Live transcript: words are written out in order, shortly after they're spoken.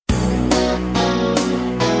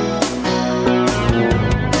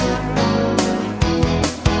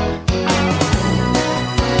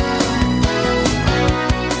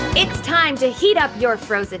up your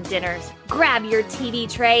frozen dinners, grab your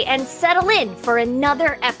TV tray, and settle in for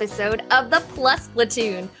another episode of the Plus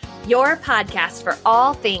Platoon, your podcast for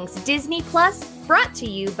all things Disney Plus, brought to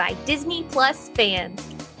you by Disney Plus fans.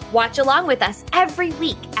 Watch along with us every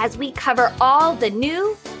week as we cover all the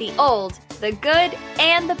new, the old, the good,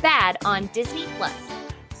 and the bad on Disney Plus.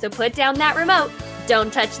 So put down that remote,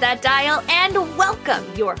 don't touch that dial, and welcome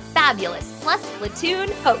your fabulous Plus Platoon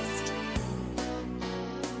host.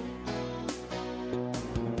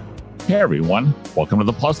 Hey everyone, welcome to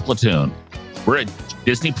the Plus Platoon. We're a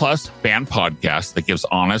Disney Plus fan podcast that gives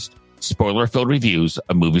honest, spoiler-filled reviews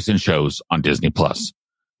of movies and shows on Disney Plus.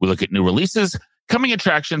 We look at new releases, coming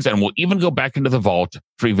attractions, and we'll even go back into the vault to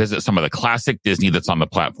revisit some of the classic Disney that's on the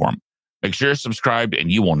platform. Make sure you're subscribed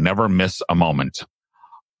and you will never miss a moment.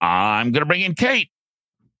 I'm going to bring in Kate.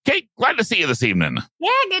 Kate, glad to see you this evening.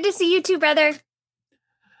 Yeah, good to see you too, brother.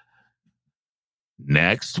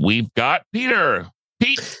 Next, we've got Peter.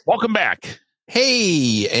 Pete, welcome back.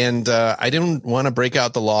 Hey, and I didn't want to break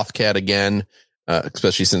out the Loft Cat again,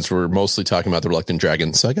 especially since we're mostly talking about the Reluctant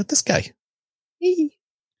Dragon. So I got this guy. He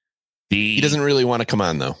doesn't really want to come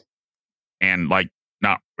on, though. And,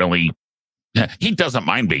 not really. He doesn't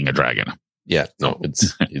mind being a dragon. Yeah, no,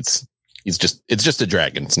 it's just a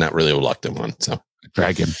dragon. It's not really a reluctant one. So a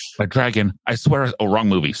dragon. I swear. Oh, wrong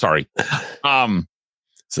movie. Sorry. Is the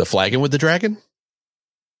Flagon with the dragon?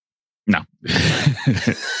 No.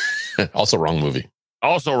 Also wrong movie.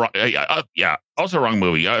 Also wrong. Yeah. Also wrong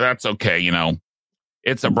movie. That's okay.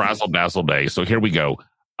 It's a brazzle dazzle day. So here we go.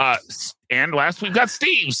 And last we've got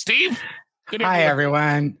Steve. Steve. Good evening. Hi,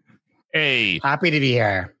 everyone. Hey. Happy to be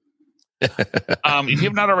here. If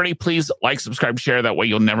you've not already, please like, subscribe, share. That way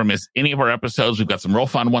you'll never miss any of our episodes. We've got some real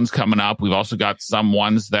fun ones coming up. We've also got some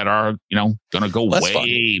ones that are, going to go less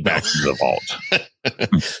way fun. back to the vault.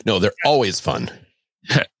 No, they're always fun.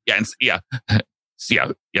 Yes.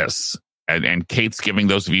 And Kate's giving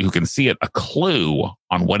those of you who can see it a clue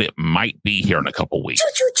on what it might be here in a couple weeks.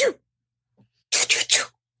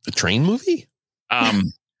 The train movie?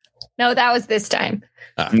 No, that was this time.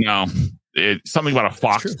 No, it's something about a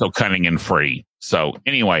fox so cunning and free. So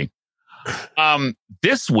anyway,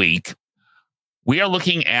 this week we are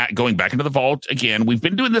looking at going back into the vault again. We've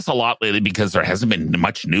been doing this a lot lately because there hasn't been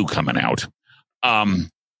much new coming out.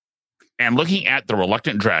 And looking at The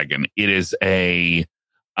Reluctant Dragon, it is a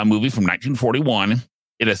movie from 1941.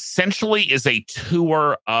 It essentially is a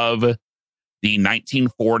tour of the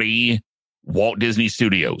 1940 Walt Disney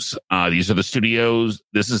Studios. These are the studios.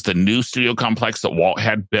 This is the new studio complex that Walt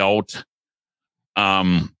had built.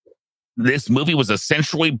 This movie was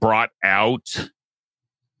essentially brought out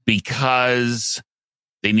because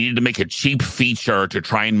they needed to make a cheap feature to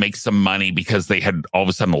try and make some money because they had all of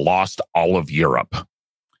a sudden lost all of Europe.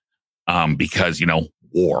 Because,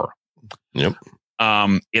 war. Yep.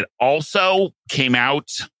 It also came out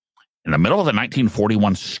in the middle of the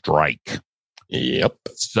 1941 strike. Yep.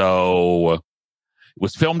 So it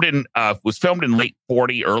was filmed in late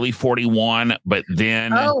 40, early 41, but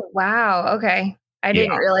then. Oh, wow. Okay. I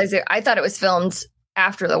didn't realize it. I thought it was filmed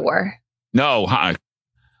after the war. No.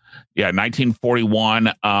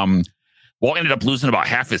 1941. Walt ended up losing about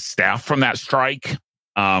half his staff from that strike.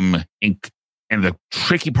 And the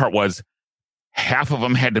tricky part was half of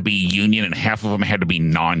them had to be union and half of them had to be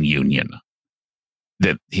non-union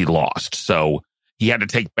that he lost. So he had to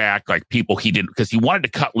take back people he didn't, because he wanted to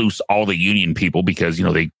cut loose all the union people because,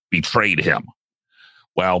 they betrayed him.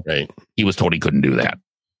 Well, right. He was told he couldn't do that.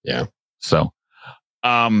 Yeah. So,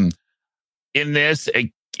 in this,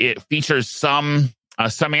 it features some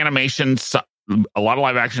animation, a lot of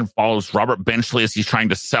live action follows Robert Benchley as he's trying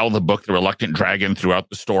to sell the book, The Reluctant Dragon, throughout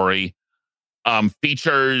the story.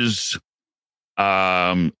 Features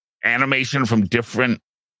animation from different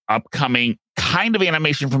upcoming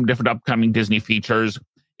Disney features.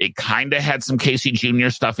 It kind of had some Casey Jr.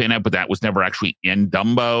 stuff in it, but that was never actually in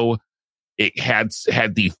Dumbo. It had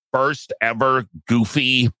the first ever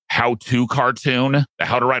Goofy how-to cartoon. The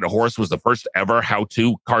How to Ride a Horse was the first ever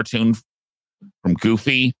how-to cartoon from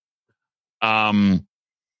Goofy. And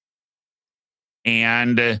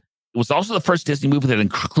it was also the first Disney movie that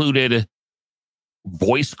included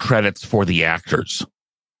voice credits for the actors.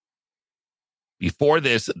 Before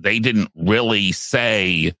this, they didn't really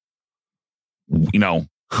say,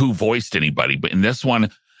 who voiced anybody. But in this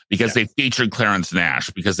one, because they featured Clarence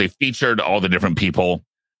Nash, because they featured all the different people,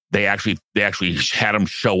 they actually had them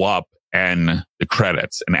show up and the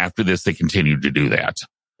credits. And after this, they continued to do that.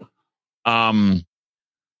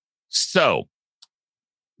 So,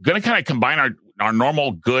 going to kind of combine our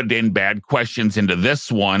normal good and bad questions into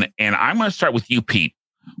this one. And I'm going to start with you, Pete.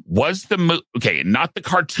 Was the okay, not the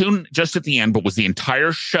cartoon just at the end, but was the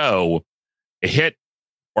entire show a hit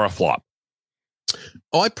or a flop?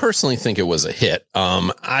 Oh, I personally think it was a hit.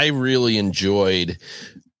 I really enjoyed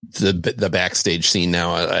the backstage scene.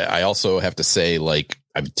 Now, I also have to say, like,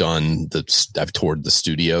 I've toured the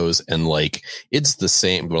studios, and like it's the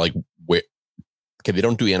same. Like, okay, they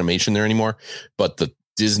don't do animation there anymore, but the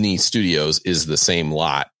Disney Studios is the same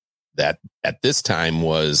lot that at this time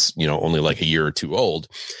was, only like a year or two old.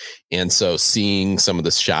 And so seeing some of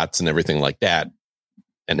the shots and everything like that,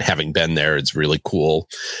 and having been there, it's really cool.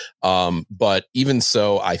 But even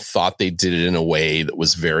so, I thought they did it in a way that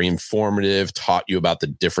was very informative, taught you about the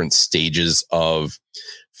different stages of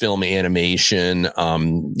film animation,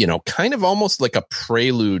 kind of almost like a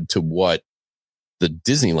prelude to what the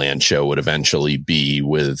Disneyland show would eventually be,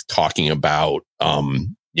 with talking about,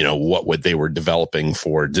 what they were developing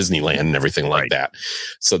for Disneyland and everything like that.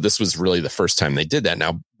 So this was really the first time they did that.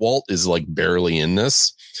 Now, Walt is like barely in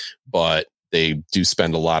this, but they do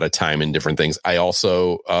spend a lot of time in different things. I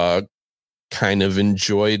also kind of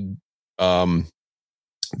enjoyed the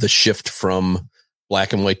shift from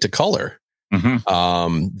black and white to color.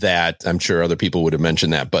 That I'm sure other people would have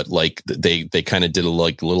mentioned that, but like they kind of did a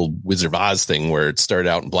little Wizard of Oz thing where it started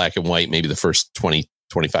out in black and white, maybe the first 20,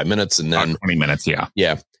 25 minutes, and then 20 minutes.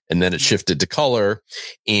 Yeah. And then it shifted to color,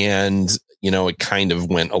 and, it kind of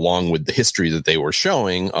went along with the history that they were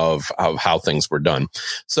showing of how things were done.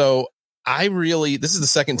 So this is the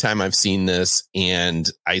second time I've seen this, and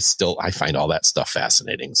I find all that stuff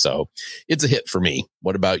fascinating. So it's a hit for me.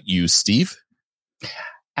 What about you, Steve?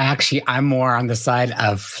 Actually, I'm more on the side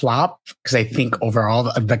of flop, because I think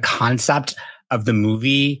overall the concept of the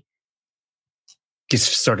movie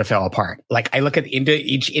just sort of fell apart. Like, I look at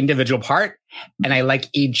each individual part, and I like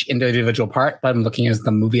each individual part, but I'm looking at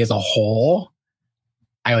the movie as a whole,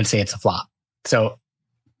 I would say it's a flop. So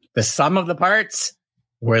the sum of the parts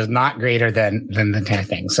was not greater than the entire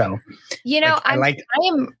thing. So, I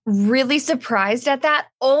am really surprised at that,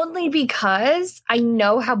 only because I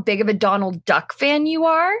know how big of a Donald Duck fan you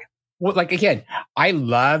are. Well, like, again, I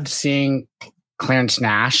loved seeing Clarence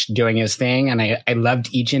Nash doing his thing, and I loved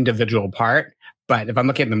each individual part. But if I'm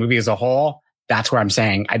looking at the movie as a whole, that's where I'm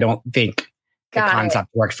saying I don't think the concept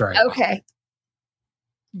works very well. Okay.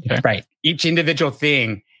 Right. Each individual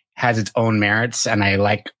thing has its own merits, and I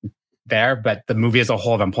like there, but the movie as a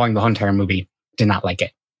whole, if I'm pulling the whole entire movie, did not like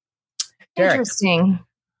it. Derek. Interesting.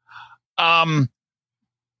 As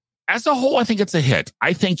a whole, I think it's a hit.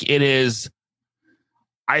 I think it is.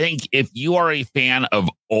 I think if you are a fan of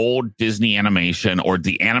old Disney animation or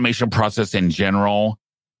the animation process in general,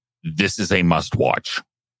 this is a must watch.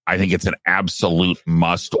 I think it's an absolute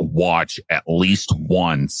must watch at least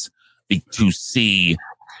once to see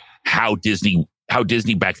how Disney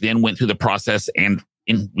back then went through the process. And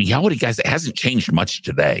in reality, guys, it hasn't changed much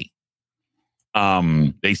today.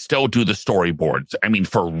 They still do the storyboards. I mean,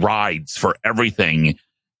 for rides, for everything,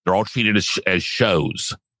 they're all treated as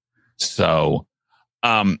shows. So,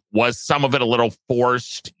 was some of it a little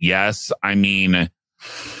forced? Yes. I mean,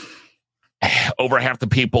 over half the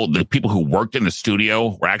people who worked in the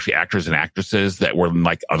studio were actually actors and actresses that were in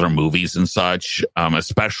like other movies and such.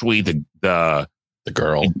 Especially the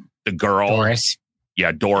girl, Doris.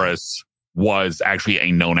 Yeah, Doris was actually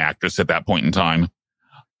a known actress at that point in time.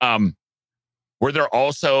 Were there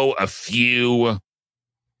also a few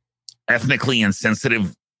ethnically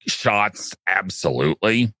insensitive shots?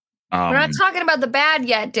 Absolutely. We're not talking about the bad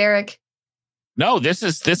yet, Derek. No, this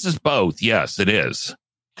is both. Yes, it is.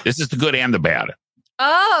 This is the good and the bad.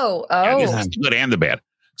 Oh. Yeah, this is the good and the bad.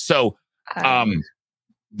 So,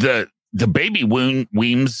 the Baby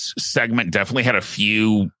Weems segment definitely had a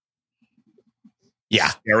few,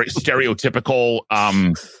 stereotypical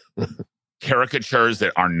caricatures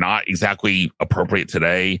that are not exactly appropriate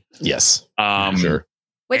today. Yes, sure.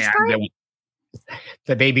 Which part?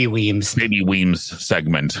 The Baby Weems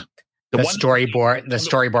segment. The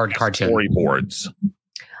storyboard cartoon. Storyboards.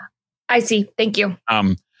 I see. Thank you.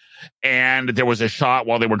 And there was a shot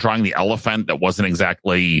while they were drawing the elephant that wasn't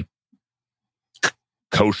exactly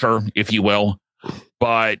kosher, if you will.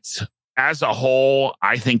 But as a whole,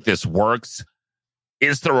 I think this works.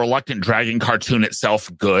 Is the Reluctant Dragon cartoon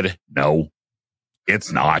itself good? No,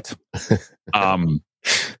 it's not.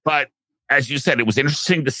 But as you said, it was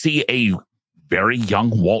interesting to see a very young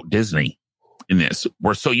Walt Disney in this.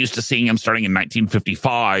 We're so used to seeing him starting in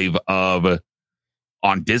 1955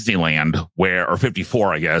 on Disneyland, or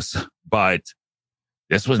 54, I guess. But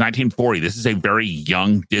this was 1940. This is a very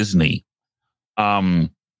young Disney.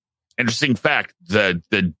 Interesting fact, the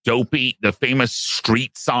famous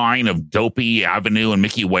street sign of Dopey Avenue and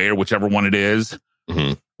Mickey Way, or whichever one it is,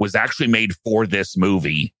 was actually made for this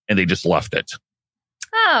movie, and they just left it.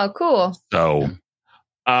 Oh, cool. So,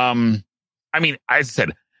 I mean, I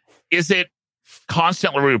said, is it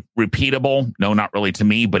constantly repeatable? No, not really to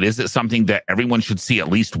me, but is it something that everyone should see at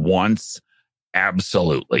least once?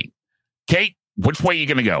 Absolutely. Kate, which way are you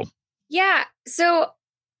going to go? Yeah. So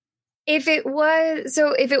if it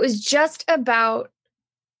was just about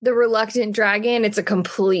the Reluctant Dragon, it's a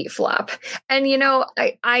complete flop. And,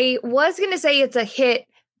 I was going to say it's a hit,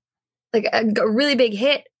 like a really big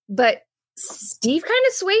hit, but Steve kind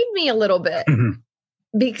of swayed me a little bit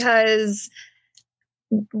because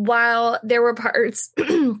while there were parts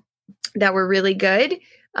that were really good,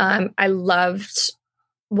 I loved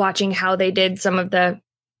watching how they did some of the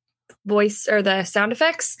voice or the sound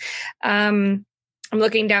effects. I'm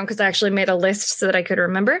looking down because I actually made a list so that I could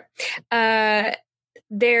remember. It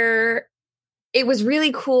was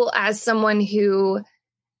really cool as someone who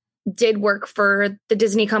did work for the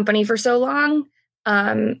Disney company for so long.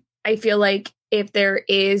 I feel like if there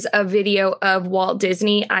is a video of Walt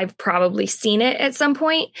Disney, I've probably seen it at some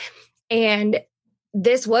point. And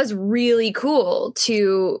this was really cool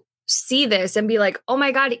to see this and be like, oh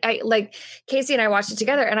my God, Casey and I watched it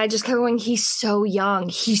together and I just kept going, he's so young.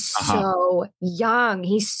 He's so young.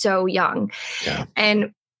 He's so young. Yeah.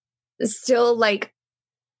 And still like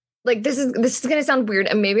this is going to sound weird.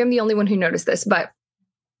 And maybe I'm the only one who noticed this, but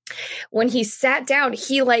when he sat down,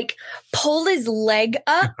 he pulled his leg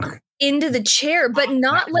up into the chair, but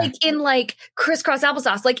not in crisscross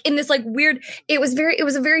applesauce, in this weird, it was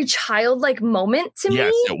a very childlike moment to me.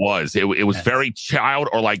 Yes, it was. It was very child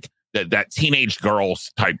or that teenage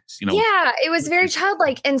girls type, Yeah, it was very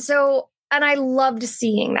childlike. And I loved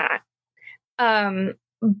seeing that.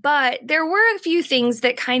 But there were a few things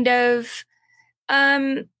that kind of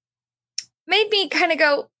made me kind of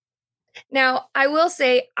go. Now, I will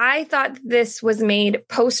say, I thought this was made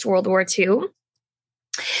post World War II.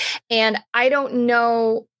 And I don't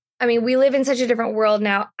know. I mean, we live in such a different world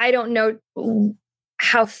now. I don't know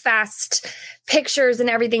how fast pictures and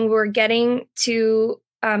everything were getting to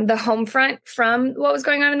the home front from what was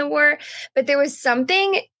going on in the war. But there was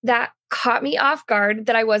something that caught me off guard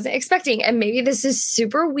that I wasn't expecting. And maybe this is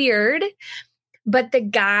super weird, but the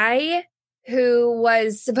guy who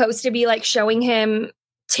was supposed to be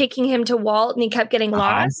taking him to Walt and he kept getting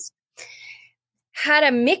lost, had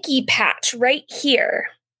a Mickey patch right here.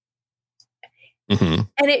 Mm-hmm.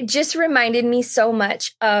 And it just reminded me so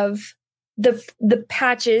much of the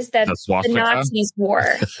patches that the Nazis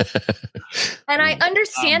wore. And I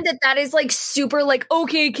understand that is super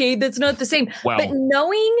okay, Kate, that's not the same. Well, but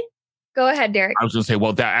go ahead, Derek. I was going to say,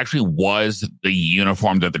 well, that actually was the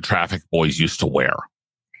uniform that the traffic boys used to wear.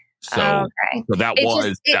 So, so that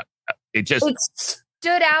it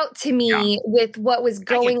stood out to me with what was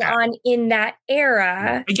going on in that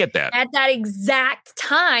era. I get that. At that exact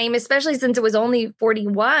time, especially since it was only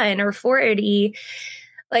 41 or 40.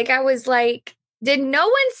 I was like, did no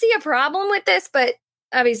one see a problem with this? But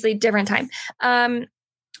obviously different time. I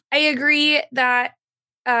agree that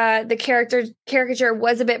the caricature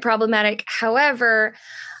was a bit problematic. However,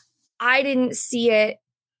 I didn't see it.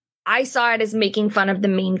 I saw it as making fun of the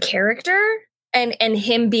main character and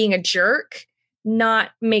him being a jerk,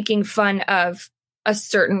 not making fun of a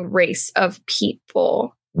certain race of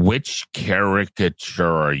people. Which caricature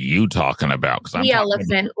are you talking about? The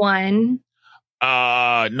elephant one. No.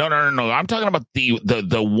 I'm talking about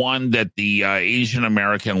the one that the Asian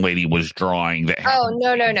American lady was drawing. No.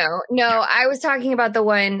 I was talking about the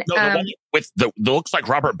one. The one with the looks like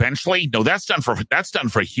Robert Benchley. No, that's done for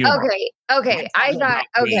humor. Okay. I thought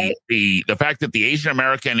the fact that the Asian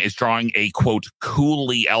American is drawing a quote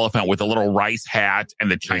coolie elephant with a little rice hat and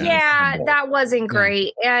the Chinese. Yeah, symbol. that wasn't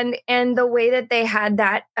great, and the way that they had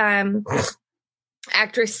that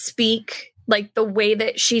actress speak. The way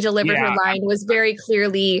that she delivered her line was very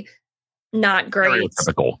clearly not great.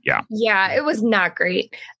 Stereotypical, yeah. Yeah, it was not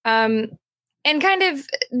great. And kind of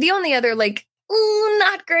the only other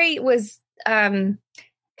not great was kind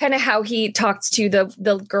of how he talked to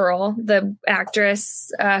the girl, the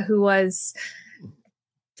actress who was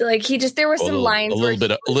there were some lines a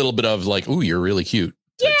little bit of ooh, you're really cute.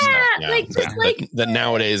 That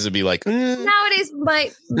nowadays would be nowadays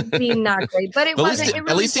might be not great, but it wasn't.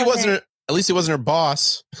 At least he wasn't. At least he wasn't her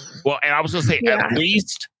boss. Well, and I was going to say, at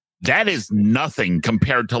least that is nothing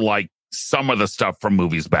compared to some of the stuff from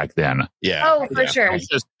movies back then. Yeah. Oh, for sure.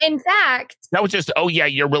 In fact, that was just, oh yeah,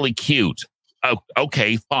 you're really cute. Oh,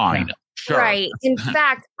 okay, fine. Yeah. Sure. Right. In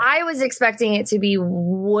fact, I was expecting it to be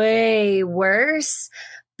way worse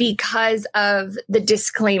because of the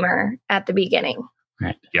disclaimer at the beginning.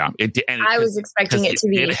 Right. Yeah. I was expecting it to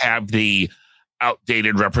be. It have the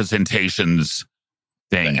outdated representations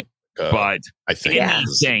thing. But I think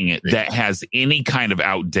anything that has any kind of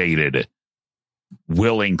outdated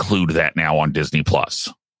will include that now on Disney Plus.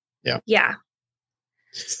 Yeah.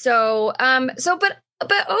 So, but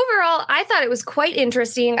overall, I thought it was quite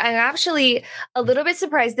interesting. I'm actually a little bit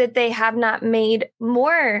surprised that they have not made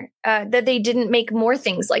more, that they didn't make more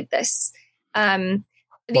things like this.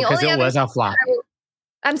 Because it was a flop.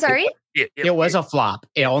 I'm sorry? It was a flop.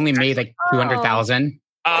 It only made like 200,000.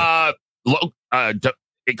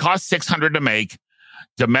 It cost 600 to make.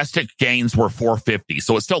 Domestic gains were 450,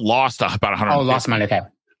 so it still lost about 100. Oh, lost money. Okay.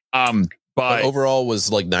 But overall was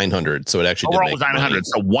like 900, so it actually overall was 900.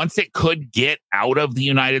 So once it could get out of the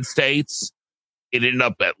United States, it ended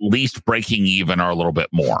up at least breaking even or a little bit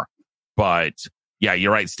more. But yeah,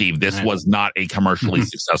 you're right, Steve. This was not a commercially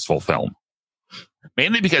successful film,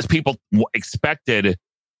 mainly because people expected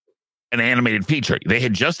an animated feature. They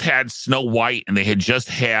had just had Snow White, and they had just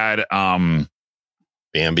had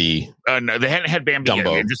Bambi. No, they hadn't had Bambi yet.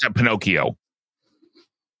 They had just had Pinocchio.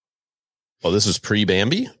 Oh, this was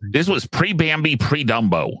pre-Bambi? This was pre-Bambi,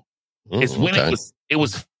 pre-Dumbo. It's when it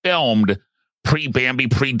was filmed pre-Bambi,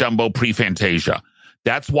 pre-Dumbo, pre-Fantasia.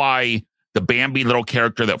 That's why the Bambi little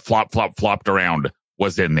character that flopped around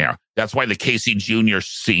was in there. That's why the Casey Jr.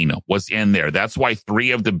 scene was in there. That's why 3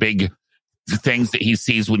 of the big things that he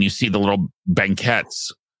sees when you see the little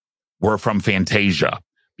banquettes were from Fantasia,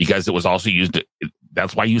 because it was also used.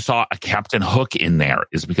 That's why you saw a Captain Hook in there,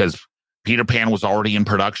 is because Peter Pan was already in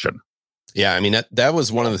production. Yeah, I mean, that was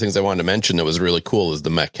one of the things I wanted to mention that was really cool is the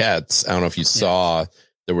maquettes. I don't know if you saw,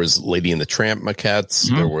 there was Lady and the Tramp maquettes.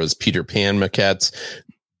 There was Peter Pan maquettes.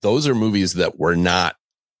 Those are movies that were not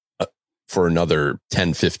for another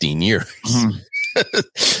 10, 15 years.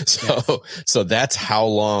 So that's how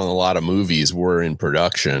long a lot of movies were in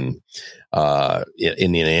production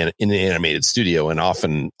in the animated studio, and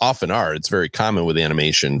often are. It's very common with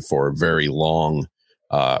animation for very long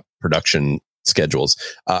production schedules.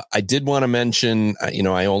 I did want to mention,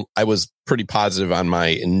 I was pretty positive on my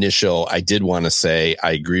initial. I did want to say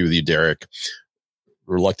I agree with you, Derek.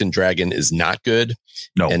 Reluctant Dragon is not good.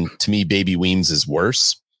 No, and to me, Baby Weems is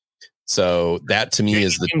worse. So that to me Baby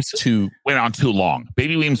is the Weems two went on too long.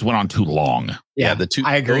 Baby Weems went on too long. Yeah, the two.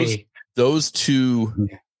 I agree. Those two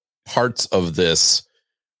parts of this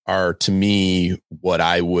are to me what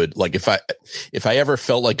I would like if I ever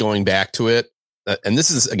felt like going back to it. And this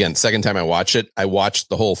is, again, second time I watched it. I watched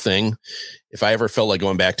the whole thing. If I ever felt like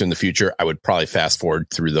going back to in the future, I would probably fast forward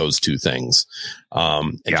through those two things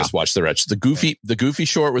and just watch the rest. The Goofy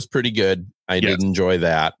short was pretty good. I did enjoy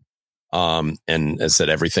that. And as I said,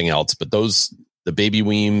 everything else. But the Baby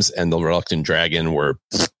Weems and the Reluctant Dragon were...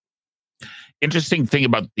 Interesting thing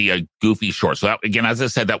about the Goofy short. So that, again, as I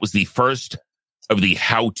said, that was the first of the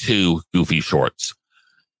how-to Goofy shorts.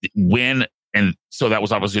 And so that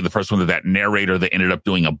was obviously the first one that narrator that ended up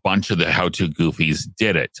doing a bunch of the how-to Goofies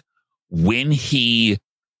did it. When he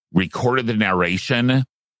recorded the narration,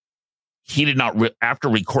 he did not, after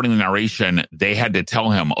recording the narration, they had to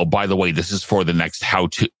tell him, oh, by the way, this is for the next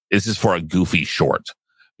how-to, this is for a Goofy short.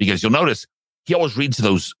 Because you'll notice, he always reads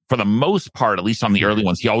those, for the most part, at least on the early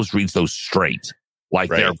ones, he always reads those straight. Like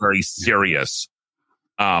they're very serious.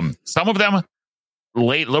 Some of them, a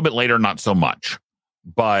little bit later, not so much.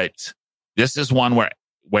 But this is one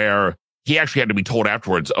where he actually had to be told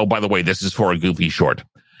afterwards, oh, by the way, this is for a Goofy short.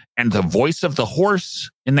 And the voice of the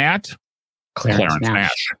horse in that, Clarence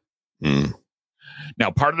Nash.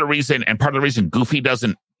 Now, part of the reason Goofy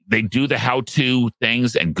they do the how-to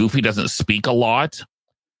things and Goofy doesn't speak a lot,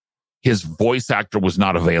 his voice actor was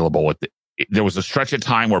not available. There was a stretch of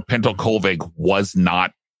time where Pinto Colvig was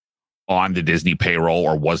not on the Disney payroll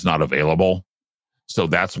or was not available. So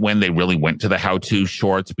that's when they really went to the how-to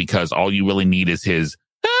shorts, because all you really need is his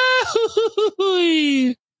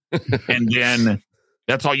and then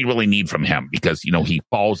that's all you really need from him, because, he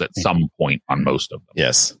falls at some point on most of them.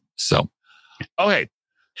 Yes. So, okay.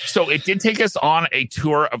 So it did take us on a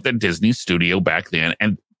tour of the Disney studio back then.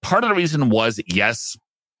 And part of the reason was, yes,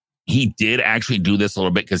 he did actually do this a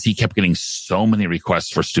little bit because he kept getting so many requests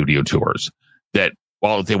for studio tours that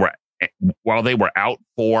while they were out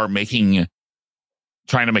for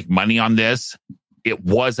trying to make money on this, it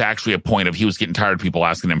was actually a point of he was getting tired of people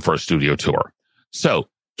asking him for a studio tour. So,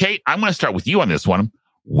 Kate, I'm going to start with you on this one.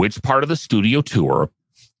 Which part of the studio tour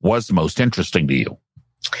was most interesting to you?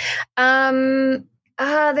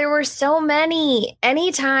 There were so many.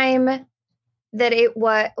 Anytime that it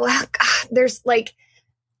was, there's like,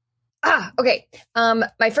 okay.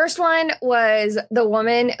 My first one was the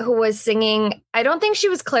woman who was singing. I don't think she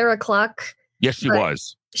was Clara Cluck. Yes, she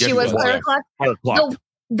was. She was Clara Cluck.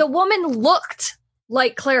 the woman looked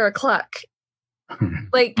like Clara Cluck.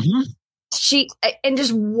 Like and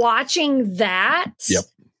just watching that. Yep.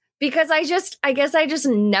 Because I guess I just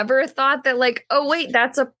never thought that, like, oh wait,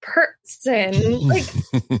 that's a person. Like,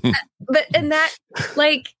 and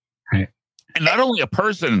not only a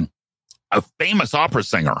person, a famous opera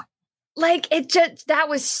singer. Like, it just, that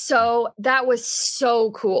was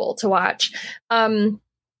so cool to watch. That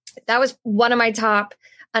was one of my top.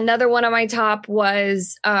 Another one of my top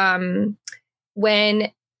was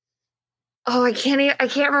when, I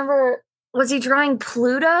can't remember. Was he drawing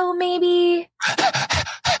Pluto? Maybe.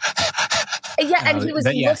 Yeah, and he was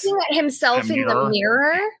looking at himself in the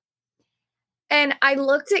mirror. And I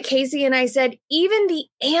looked at Casey and I said, even the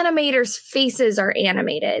animators' faces are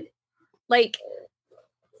animated. Like,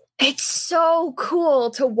 it's so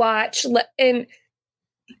cool to watch, and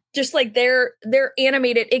just like they're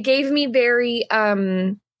animated. It gave me very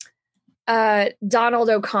Donald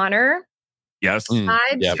O'Connor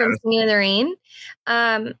vibes from Singing in the Rain.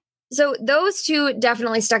 So those two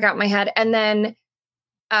definitely stuck out in my head. And then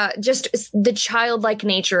just the childlike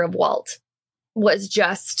nature of Walt was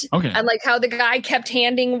just, and like how the guy kept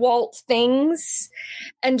handing Walt things,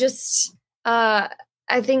 and just, I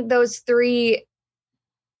think those three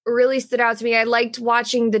really stood out to me. I liked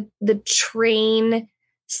watching the train,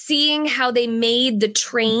 seeing how they made the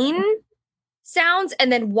train sounds, and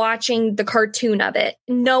then watching the cartoon of it,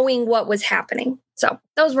 knowing what was happening. So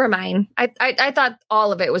those were mine. I thought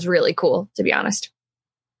all of it was really cool, to be honest.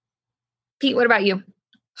 Pete, what about you?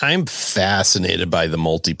 I'm fascinated by the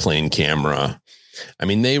multiplane camera. I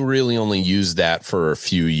mean, they really only used that for a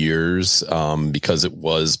few years because it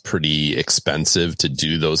was pretty expensive to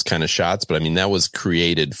do those kind of shots. But I mean, that was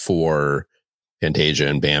created for Fantasia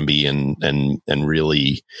and Bambi, and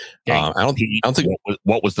really, I don't think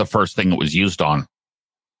what was the first thing it was used on?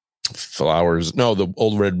 Flowers. No, the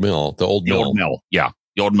old Red Mill, the old mill. Yeah.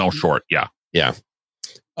 The old mill short. Yeah. Yeah.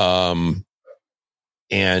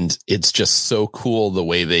 And it's just so cool the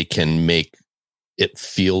way they can make it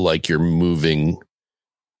feel like you're moving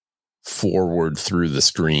forward through the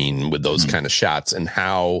screen with those kind of shots, and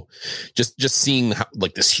how just seeing how,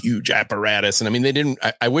 like, this huge apparatus. And I mean, they didn't,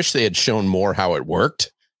 I wish they had shown more how it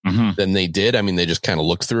worked than they did. I mean, they just kind of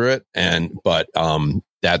looked through it, but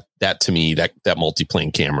that to me, that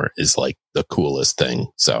multiplane camera is like the coolest thing.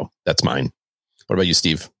 So that's mine. What about you,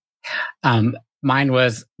 Steve? Mine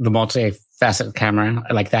was the multifaceted camera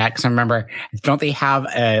like that. Cause I remember, don't they have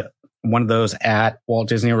one of those at Walt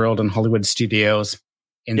Disney World and Hollywood Studios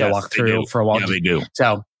in the walkthrough for a Walt? Yeah, they do.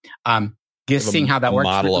 So, just seeing how that works.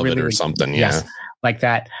 Model of really, it or something. Yes, like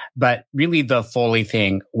that. But really the Foley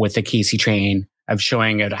thing with the Casey train, of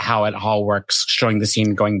showing it how it all works, showing the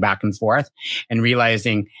scene going back and forth, and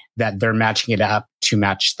realizing that they're matching it up to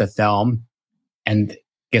match the film, and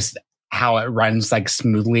just how it runs like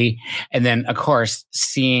smoothly. And then of course,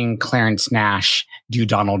 seeing Clarence Nash do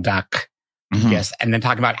Donald Duck. Yes. And then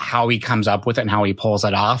talking about how he comes up with it and how he pulls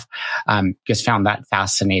it off. Just found that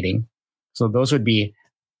fascinating. So those would be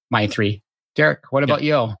my three. Derek, what about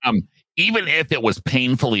you? Even if it was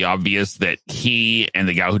painfully obvious that he and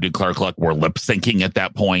the guy who did Clara Cluck were lip syncing at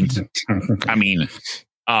that point, I mean,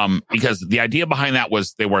 because the idea behind that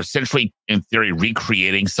was they were essentially, in theory,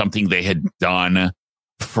 recreating something they had done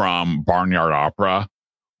from Barnyard Opera.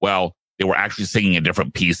 Well, they were actually singing a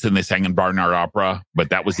different piece than they sang in Barnyard Opera,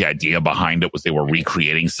 but that was the idea behind it, was they were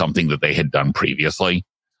recreating something that they had done previously.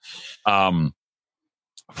 For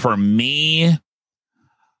me,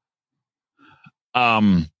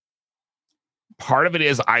 part of it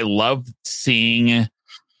is I love seeing,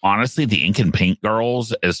 honestly, the Ink and Paint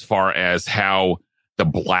Girls, as far as how the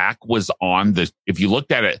black was on the, if you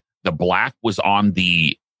looked at it, the black was on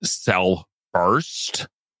the cell first.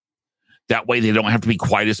 That way they don't have to be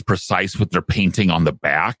quite as precise with their painting on the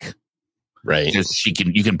back. Right. Because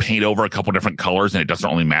you can paint over a couple different colors and it doesn't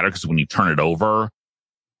really matter, because when you turn it over,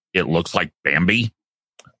 it looks like Bambi.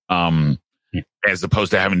 As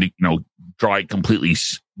opposed to having to, draw it completely.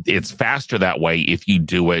 It's faster that way if you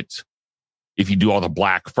do all the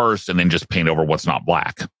black first and then just paint over what's not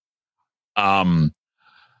black. And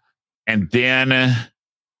then,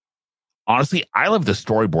 honestly, I love the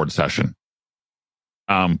storyboard session.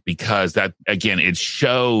 Because that, again, it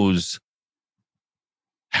shows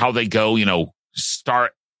how they go,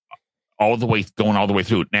 start going all the way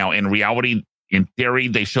through. Now, in reality, in theory,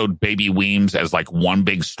 they showed Baby Weems as like one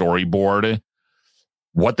big storyboard.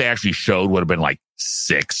 What they actually showed would have been like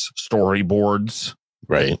 6 storyboards.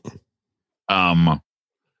 Right.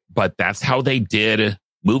 But that's how they did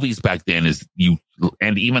movies back then,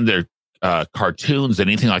 and even their cartoons and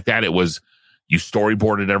anything like that, it was, you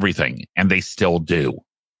storyboarded everything, and they still do.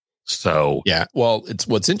 So yeah, well,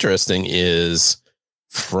 what's interesting is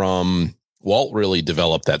from Walt really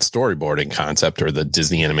developed that storyboarding concept, or the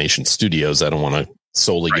Disney Animation Studios. I don't want to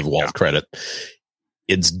solely give Walt credit.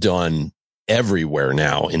 It's done everywhere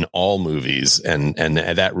now in all movies, and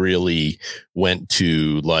that really went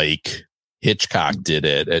to, like, Hitchcock did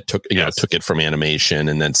it. It took took it from animation,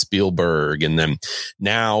 and then Spielberg, and then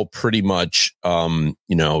now pretty much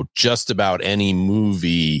just about any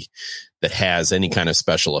movie that has any kind of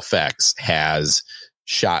special effects has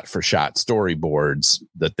shot for shot storyboards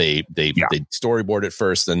that they storyboard it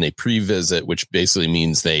first, then they pre-visit, which basically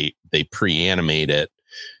means they pre-animate it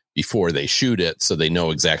before they shoot it, so they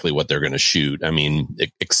know exactly what they're going to shoot. I mean,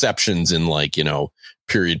 exceptions in, like,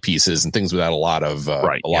 period pieces and things without a lot of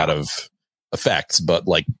lot of effects, but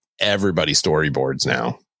like everybody storyboards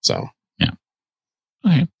now. So yeah.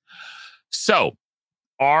 Okay. So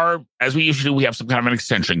as we usually do, we have some kind of an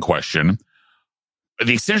extension question.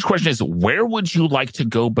 The extension question is, where would you like to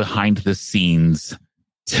go behind the scenes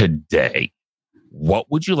today?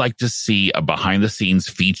 What would you like to see a behind the scenes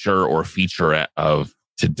feature or featurette of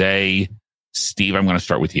today? Steve, I'm going to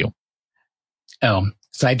start with you. Oh,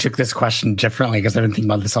 so I took this question differently because I've been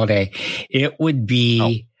thinking about this all day. It would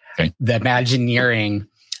be the Imagineering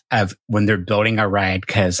of when they're building a ride,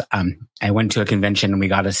 because I went to a convention and we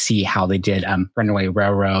got to see how they did Runaway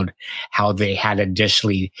Railroad, how they had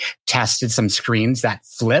additionally tested some screens that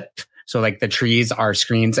flip. So like the trees are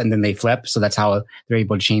screens and then they flip. So that's how they're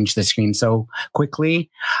able to change the screen so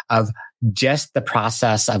quickly. Of just the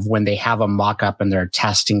process of when they have a mock-up and they're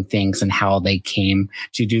testing things and how they came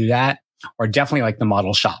to do that. Or definitely like the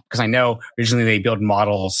model shop, because I know originally they build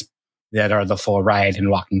models that are the full ride and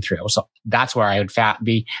walking through. So that's where I would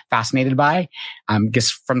be fascinated by,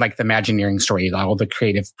 just from like the Imagineering story, all the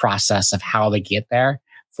creative process of how they get there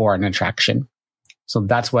for an attraction. So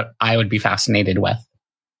that's what I would be fascinated with.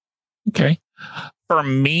 Okay. For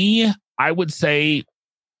me, I would say,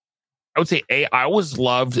 I always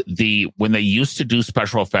loved when they used to do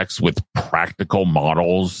special effects with practical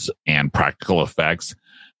models and practical effects.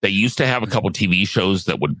 They used to have a couple TV shows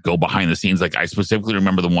that would go behind the scenes. Like, I specifically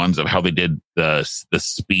remember the ones of how they did the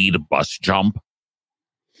speed bus jump,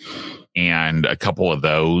 and a couple of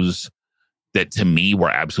those that to me were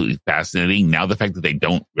absolutely fascinating. Now, the fact that they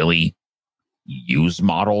don't really use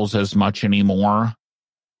models as much anymore,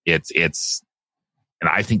 and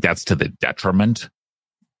I think that's to the detriment.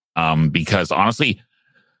 Because honestly,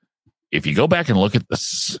 if you go back and look at the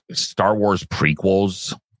Star Wars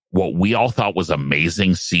prequels, what we all thought was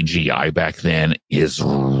amazing CGI back then is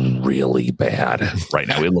really bad right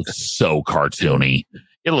now. It looks so cartoony.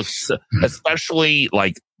 It looks, especially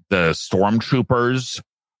like the stormtroopers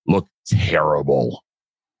look terrible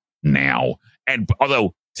now. And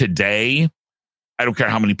although today, I don't care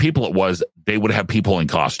how many people it was, they would have people in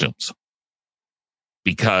costumes,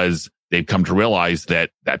 because they've come to realize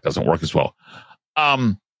that doesn't work as well.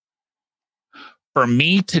 For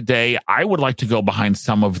me today, I would like to go behind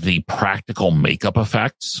some of the practical makeup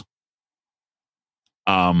effects.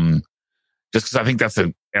 Just because I think that's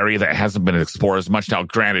an area that hasn't been explored as much. Now,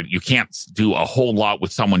 granted, you can't do a whole lot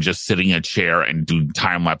with someone just sitting in a chair and do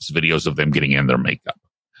time-lapse videos of them getting in their makeup.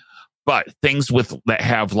 But things that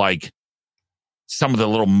have like some of the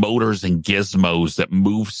little motors and gizmos that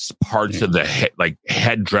move parts of the head, like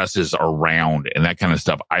headdresses around and that kind of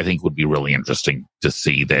stuff, I think would be really interesting to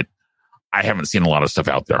see. That I haven't seen a lot of stuff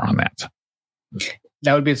out there on that.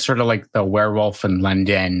 That would be sort of like the Werewolf in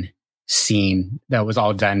London scene that was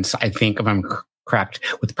all done, I think, if I'm correct,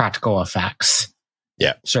 with practical effects.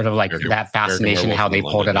 Yeah. Sort of like that fascination, how they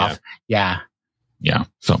pulled it off. Yeah. Yeah.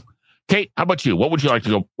 So, Kate, how about you? What would you like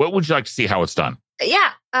to see how it's done?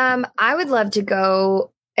 Yeah. I would love to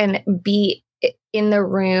go and be in the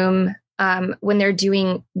room when they're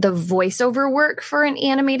doing the voiceover work for an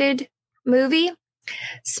animated movie.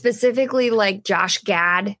 Specifically, like Josh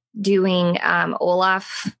Gad doing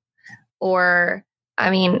Olaf, or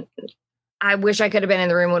I wish I could have been in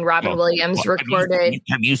the room when Robin Williams recorded.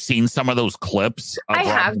 Have you seen some of those clips? I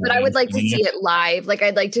have, but I would like to see it live. Like,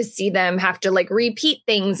 I'd like to see them have to like repeat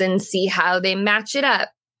things and see how they match it up.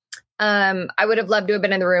 I would have loved to have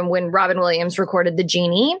been in the room when Robin Williams recorded the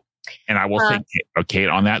genie. And I will say, Kate,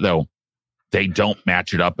 on that though, they don't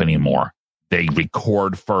match it up anymore. They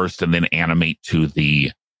record first and then animate to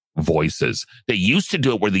the voices. They used to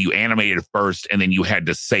do it where you animated first and then you had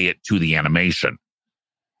to say it to the animation.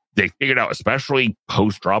 They figured out, especially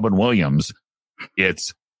post Robin Williams,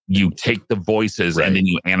 it's you take the voices and then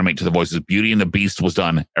you animate to the voices. Beauty and the Beast was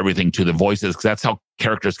done everything to the voices, because that's how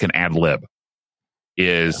characters can ad lib.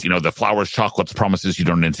 The flowers, chocolates, promises you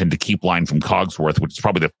don't intend to keep line from Cogsworth, which is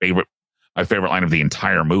probably the favorite my favorite line of the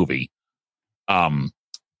entire movie.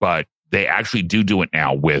 But they actually do it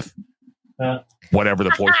now with whatever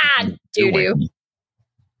the voice is doing.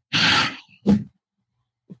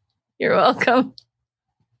 You're welcome.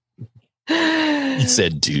 He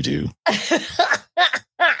said doo-doo.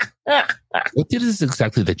 What is this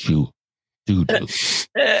exactly that you do?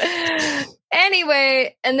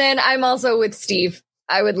 Anyway, and then I'm also with Steve.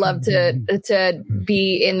 I would love to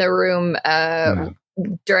be in the room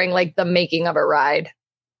during like the making of a ride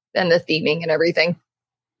and the theming and everything.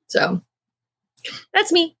 So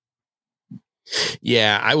that's me.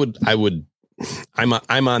 Yeah, I'm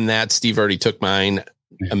on that. Steve already took mine.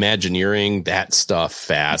 Imagineering, that stuff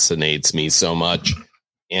fascinates me so much.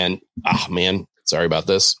 And oh man, sorry about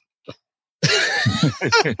this.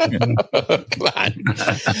 Come on.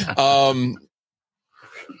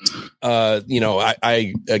 I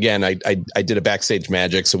did a backstage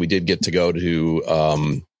magic, so we did get to go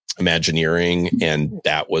to Imagineering, and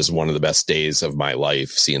that was one of the best days of my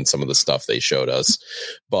life, seeing some of the stuff they showed us.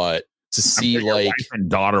 But to see your wife and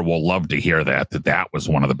daughter will love to hear that was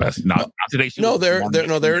one of the best. Not today.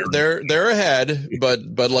 They're ahead,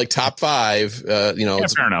 but like top 5. Fair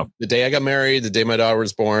enough. The day I got married, the day my daughter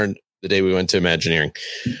was born, the day we went to Imagineering.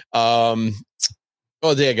 The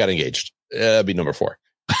day I got engaged. That'd be number 4.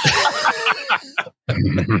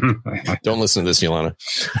 Don't listen to this, Yolanda.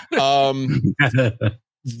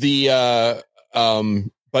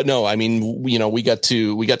 But no, I mean, we got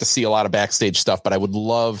to see a lot of backstage stuff, but I would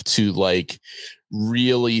love to like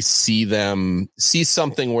really see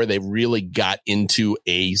something where they really got into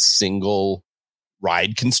a single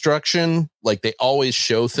ride construction. Like they always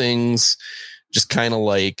show things just kind of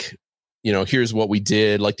like, here's what we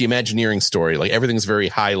did, like the Imagineering story, like everything's very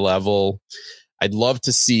high level. I'd love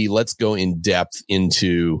to see, let's go in depth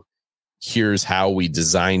into here's how we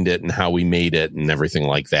designed it and how we made it and everything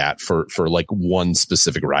like that for like one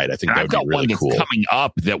specific ride. I think that would be really cool. Coming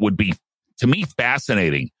up that would be, to me,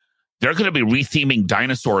 fascinating. They're going to be retheming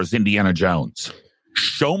dinosaurs, Indiana Jones.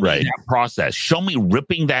 Show me that process. Show me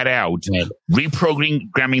ripping that out,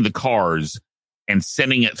 reprogramming the cars and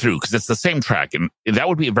sending it through, because it's the same track. And that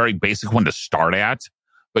would be a very basic one to start at.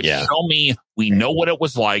 But show me, we know what it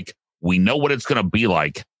was like. We know what it's going to be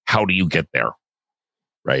like. How do you get there?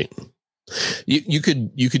 Right. You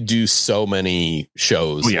could do so many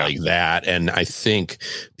shows like that, and I think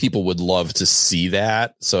people would love to see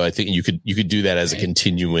that. So I think you could do that as a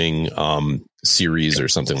continuing series or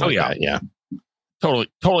something like that. Yeah,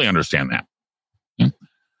 totally understand that.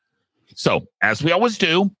 So as we always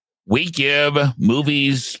do, we give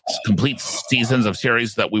movies, complete seasons of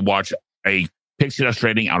series that we watch, a Pixie Dust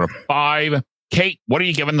rating out of 5. Kate, what are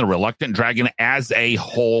you giving The Reluctant Dragon as a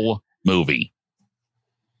whole movie?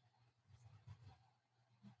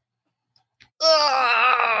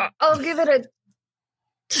 I'll give it a.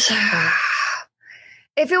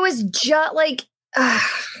 If it was just like,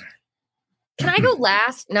 can I go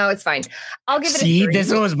last? No, it's fine. I'll give it. See,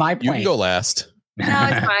 this was my point. You can go last. No,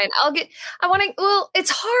 it's fine. Well,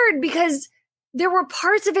 it's hard because there were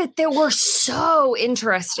parts of it that were so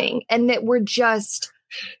interesting and that were just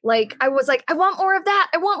like, I was like, I want more of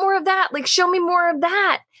that. I want more of that. Like, show me more of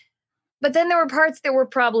that. But then there were parts that were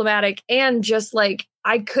problematic and just like,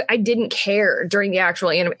 I didn't care during the actual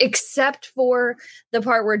anime, except for the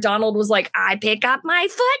part where Donald was like, I pick up my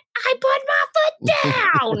foot, I put my foot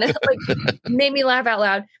down. Like, made me laugh out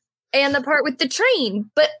loud. And the part with the train.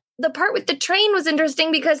 But the part with the train was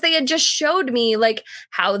interesting because they had just showed me like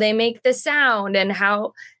how they make the sound and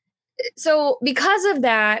how. So because of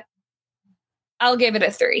that, I'll give it a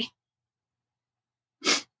 3.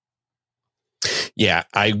 Yeah,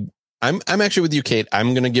 I'm actually with you, Kate.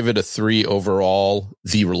 I'm going to give it a 3 overall.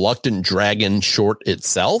 The Reluctant Dragon short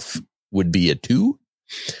itself would be a 2,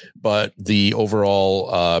 but the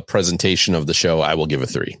overall presentation of the show, I will give a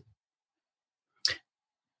 3.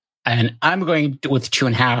 And I'm going with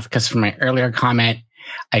 2.5 because from my earlier comment,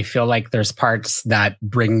 I feel like there's parts that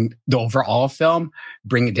bring the overall film,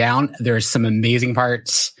 bring it down. There's some amazing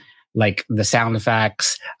parts, like the sound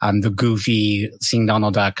effects, the goofy seeing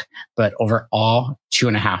Donald Duck, but overall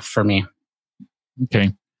 2.5 for me.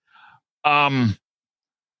 Okay.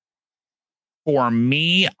 For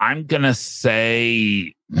me, I'm going to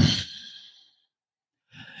say,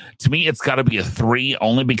 to me, it's got to be a 3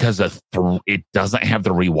 only because it doesn't have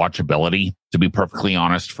the rewatchability, to be perfectly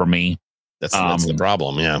honest, for me. That's the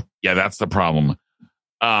problem. Yeah. Yeah, that's the problem.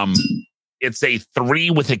 It's a 3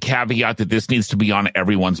 with a caveat that this needs to be on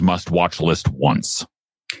everyone's must-watch list once.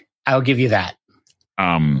 I'll give you that.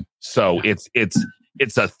 So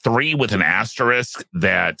it's a 3 with an asterisk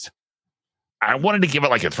that I wanted to give it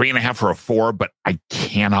like a 3.5 or a 4, but I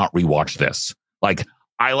cannot rewatch this. Like,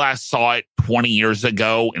 I last saw it 20 years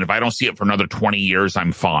ago, and if I don't see it for another 20 years,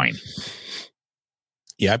 I'm fine.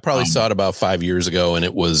 Yeah, I probably saw it about 5 years ago, and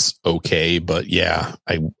it was okay. But yeah,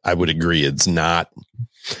 I would agree. It's not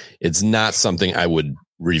something I would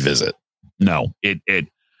revisit. No,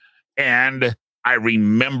 and I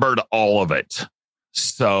remembered all of it.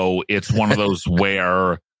 So it's one of those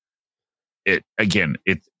where to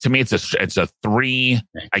me, it's a 3.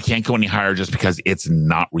 I can't go any higher just because it's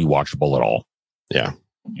not rewatchable at all. Yeah.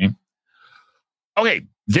 Okay.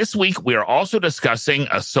 This week, we are also discussing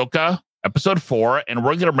Ahsoka episode 4, and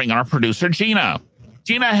we're going to bring our producer, Gina.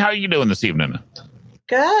 Gina, how are you doing this evening?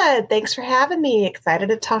 Good. Thanks for having me. Excited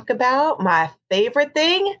to talk about my favorite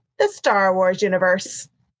thing, the Star Wars universe.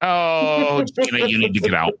 Oh, Gina, you need to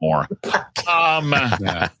get out more.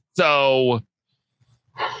 So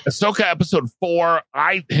Ahsoka episode 4,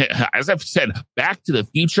 as I've said, Back to the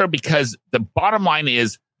Future, because the bottom line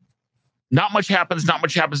is not much happens.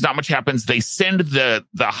 They send the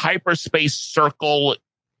hyperspace circle,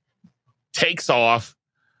 takes off,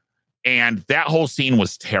 and that whole scene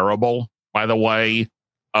was terrible, by the way.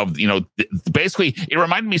 Basically, it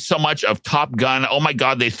reminded me so much of Top Gun. Oh my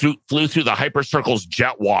God, they flew through the hypercircle's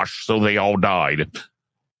jet wash, so they all died.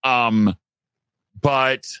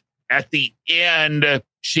 But at the end,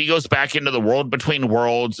 she goes back into the world between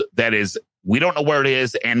worlds. That is, we don't know where it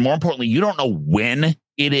is, and more importantly, you don't know when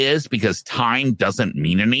it is because time doesn't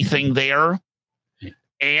mean anything there.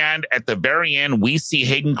 And at the very end, we see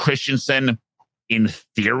Hayden Christensen, in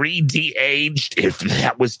theory, de-aged. If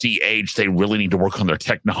that was de-aged, they really need to work on their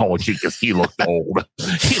technology because he looked old.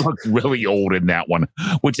 He looked really old in that one,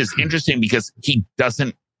 which is interesting because he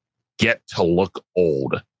doesn't get to look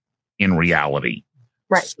old in reality.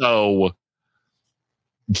 Right. So,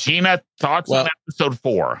 Gina, thoughts on episode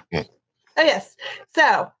 4? Oh, yes.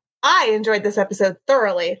 So, I enjoyed this episode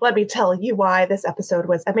thoroughly. Let me tell you why this episode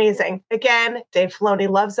was amazing. Again, Dave Filoni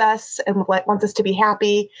loves us and wants us to be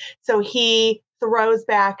happy. So he throws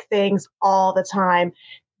back things all the time.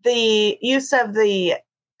 The use of the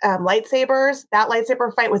lightsabers, that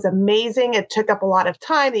lightsaber fight was amazing. It took up a lot of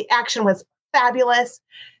time. The action was fabulous.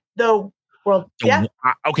 The world, yeah.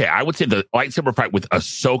 Okay, I would say the lightsaber fight with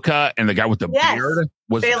Ahsoka and the guy with the beard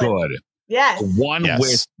was good. Yes. The one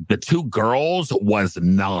with the 2 girls was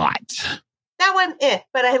not. That one,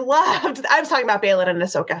 but I was talking about Baylan and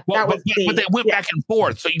Ahsoka. Well, but they went back and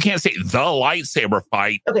forth, so you can't say the lightsaber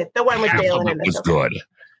fight. Okay, the one with Baylan and Ahsoka was good.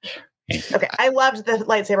 Okay, I loved the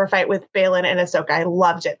lightsaber fight with Baylan and Ahsoka. I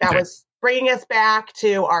loved it. That was bringing us back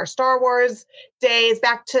to our Star Wars days,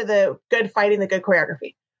 back to the good fighting, the good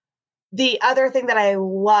choreography. The other thing that I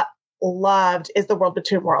loved is the world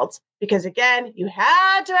between worlds. Because again, you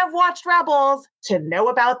had to have watched Rebels to know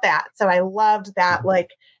about that. So I loved that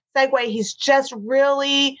segue. He's just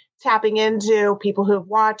really tapping into people who have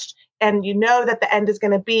watched, and you know that the end is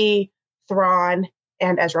going to be Thrawn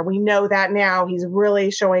and Ezra. We know that now. He's really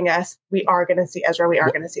showing us we are going to see Ezra. We are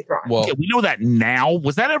going to see Thrawn. Well, we know that now.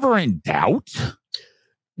 Was that ever in doubt?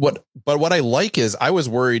 But what I like is I was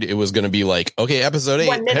worried it was going to be like, okay, episode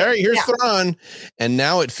 8, hey, here's Thrawn, and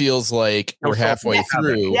now it feels like we're halfway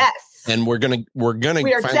through. Yes. And we are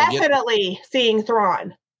definitely seeing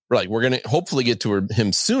Thrawn. Right. We're going to hopefully get to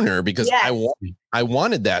him sooner because I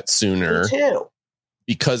wanted that sooner. Me too.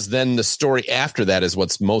 Because then the story after that is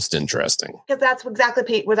what's most interesting. Because that's exactly,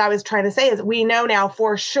 Pete, what I was trying to say is we know now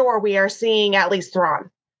for sure we are seeing at least Thrawn.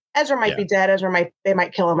 Ezra might be dead. They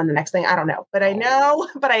might kill him in the next thing. I don't know. But I know.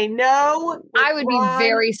 I would be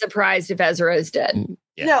very surprised if Ezra is dead.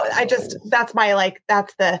 Yeah. No, that's my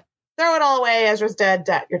that's the throw it all away. Ezra's dead.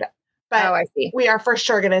 You're dead. But I see. We are for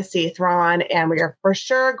sure going to see Thrawn, and we are for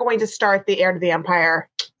sure going to start the heir to the Empire.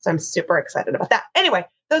 So I'm super excited about that. Anyway,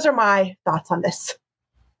 those are my thoughts on this.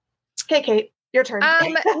 Okay, Kate, your turn.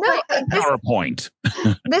 PowerPoint.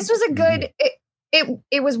 This was a good.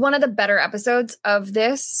 It was one of the better episodes of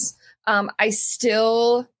this. I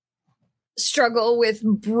still struggle with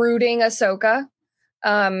brooding Ahsoka.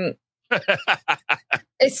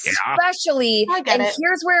 Especially, and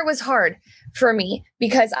here's where it was hard for me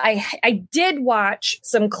because I did watch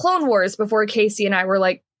some Clone Wars before Casey and I were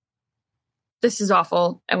like, this is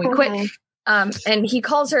awful, and we quit. And he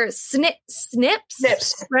calls her Snips,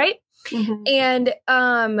 right? Mm-hmm.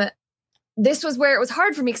 And this was where it was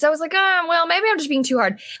hard for me because I was like, well, maybe I'm just being too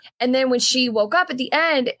hard. And then when she woke up at the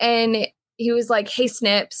end and he was like, hey,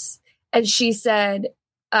 Snips, and she said,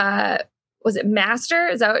 was it Master?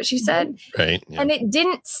 Is that what she said? Right. Yeah. And it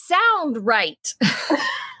didn't sound right.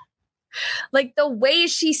 Like the way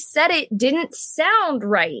she said it didn't sound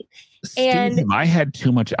right. And Steve, I had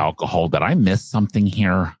too much alcohol. Did I miss something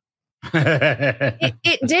here?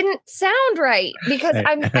 it didn't sound right because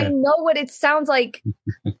I know what it sounds like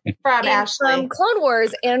from Ashley, from Clone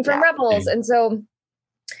Wars and from Rebels. And so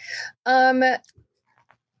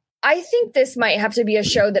I think this might have to be a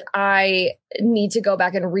show that I need to go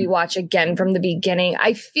back and rewatch again from the beginning.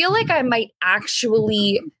 I feel like I might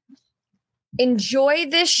actually enjoy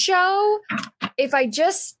this show if I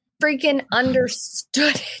just freaking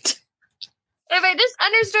understood it. If I just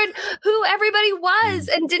understood who everybody was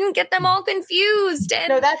and didn't get them all confused. And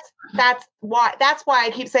no, that's why I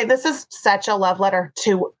keep saying this is such a love letter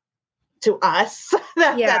to us.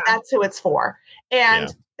 That's who it's for.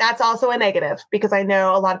 And that's also a negative because I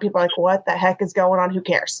know a lot of people are like, what the heck is going on? Who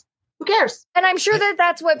cares? Who cares? And I'm sure that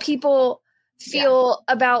that's what people feel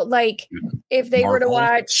about, like, if they were to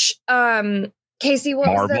watch Casey, what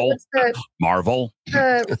Marvel. was the Marvel.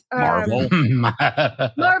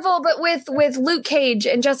 Marvel, but with Luke Cage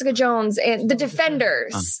and Jessica Jones and the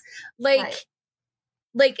Defenders. Like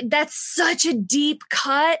that's such a deep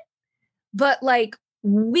cut, but like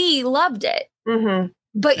we loved it. Mm-hmm.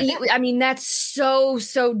 But that's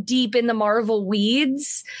so deep in the Marvel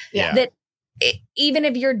weeds that even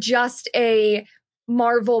if you're just a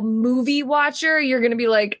Marvel movie watcher, you're going to be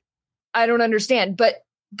like, I don't understand. But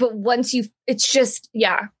once it's just,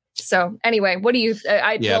 So anyway, what do you,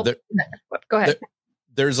 go ahead.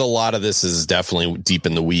 There's a lot of this is definitely deep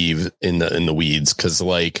in the weeds. Cause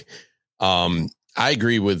like, I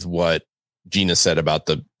agree with what Gina said about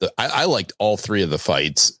I liked all three of the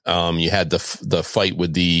fights. You had the fight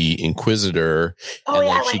with the Inquisitor. Oh, and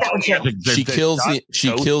I like that one too.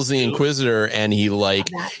 She kills the Inquisitor, and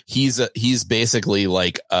he's basically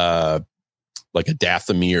like a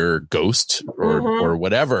Dathomir ghost or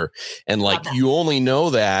whatever. And like, you only know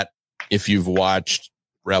that if you've watched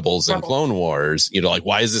Rebels and Clone Wars, like,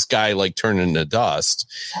 why is this guy like turning into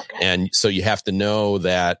dust? Okay. And so you have to know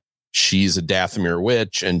that she's a Dathomir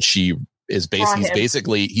witch, and she is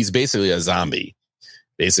basically a zombie.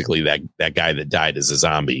 Basically that guy that died is a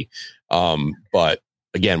zombie. But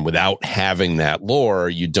again, without having that lore,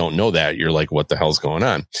 you don't know that. You're like, what the hell's going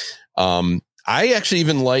on? I actually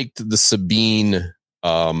even liked the Sabine,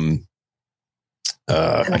 I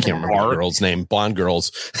can't remember the girl's name, blonde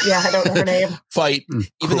girl's. Yeah, I don't know her name. Fight,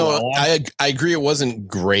 even though I agree it wasn't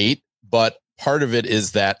great, but part of it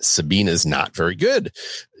is that Sabine is not very good.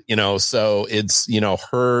 So it's,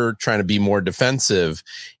 her trying to be more defensive.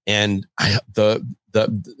 And as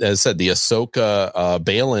I said, the Ahsoka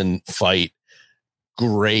Baylan fight,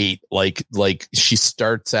 great. Like she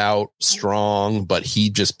starts out strong, but he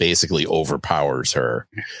just basically overpowers her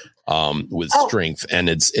with strength. And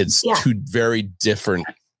it's two very different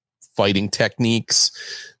fighting techniques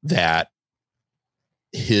that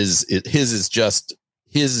his is just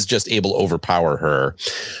able to overpower her.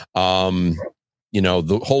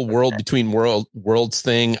 The whole world between worlds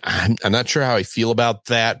thing, I'm not sure how I feel about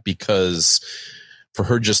that, because for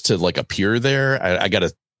her just to like appear there, I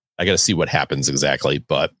gotta see what happens exactly.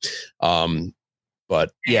 But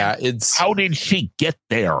yeah, it's, how did she get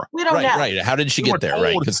there? We don't know. Right. How did she get there?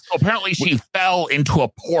 Right. Because apparently she fell into a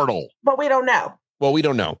portal, but we don't know. Well, we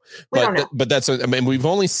don't know. But that's, we've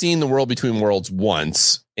only seen the world between worlds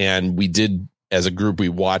once, and we did, as a group, we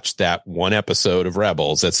watched that one episode of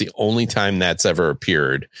Rebels. That's the only time that's ever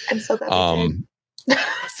appeared. I'm so glad.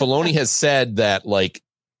 Filoni has said that like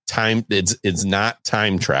time, it's not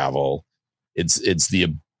time travel. It's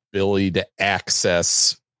the ability to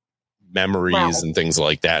access memories and things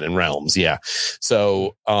like that in realms. Yeah.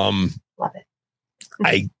 So, love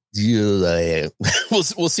it. We'll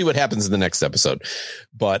see what happens in the next episode,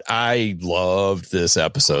 but I loved this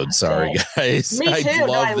episode. Sorry, guys. Me too.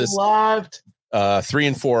 I loved 3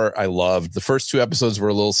 and 4. I loved the first 2 episodes were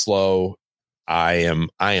a little slow. I am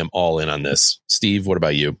all in on this. Steve, what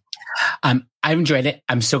about you? I enjoyed it.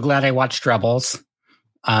 I'm so glad I watched Rebels.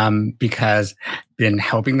 Because been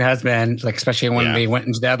helping the husband, like especially when they went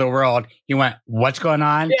into the other world, he went, "What's going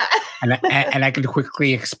on?" Yeah. and I could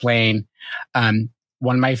quickly explain.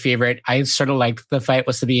 One of my favorite, I sort of liked the fight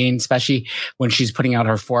with Sabine, especially when she's putting out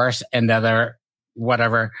her force, and the other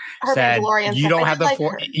whatever her said, "You don't have the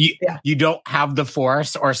force. You don't have the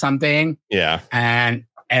force or something." Yeah, and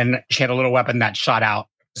she had a little weapon that shot out.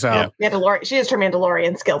 So she used her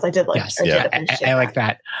Mandalorian skills. I did like. Yes, I like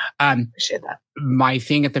that. Appreciate that. My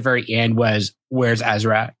thing at the very end was, "Where's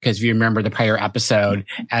Ezra?" Because if you remember the prior episode,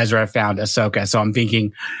 Ezra found Ahsoka. So I'm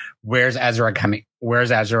thinking, "Where's Ezra coming? Where's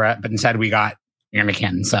Ezra?" But instead, we got Ian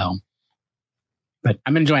McKellen. So, but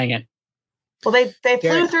I'm enjoying it. Well, they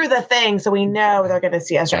flew through the thing, so we know they're going to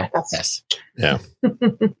see Ezra. Yes. Yeah.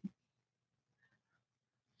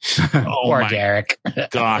 Poor Derek.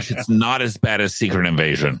 Gosh, it's not as bad as Secret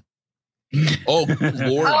Invasion. Oh,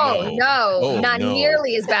 Lord, not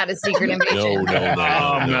nearly as bad as Secret Invasion. No.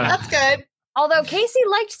 That's good. Although Casey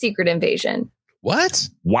liked Secret Invasion. What?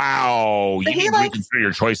 Wow. You need to reconsider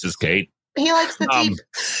your choices, Kate. He likes the deep.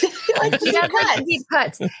 He likes the deep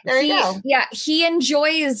cuts. There you go. Yeah, he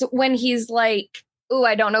enjoys when he's like, "Ooh,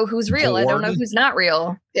 I don't know who's real. Bored. I don't know who's not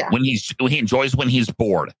real." Yeah. When he enjoys when he's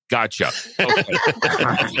bored. Gotcha. Okay.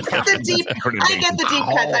 The deep. I get the deep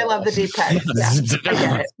cuts. I love the deep cuts. Yeah, I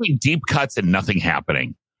get it. Deep cuts and nothing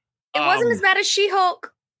happening. It wasn't as bad as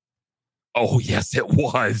She-Hulk. Oh yes, it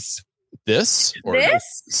was. This?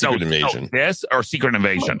 Secret Invasion. This or Secret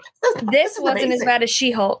Invasion? This wasn't as bad as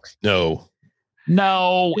She-Hulk. No,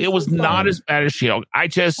 it was not as bad as She-Hulk.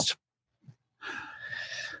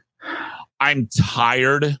 I'm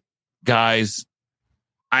tired, guys.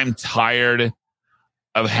 I'm tired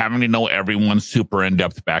of having to know everyone's super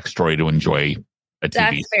in-depth backstory to enjoy a TV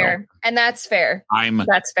show. That's fair. And that's fair.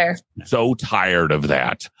 That's fair. So tired of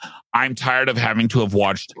that. I'm tired of having to have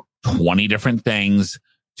watched 20 different things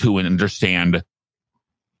to understand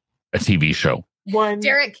a TV show.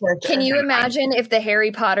 Derek, can you imagine if the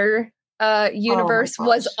Harry Potter universe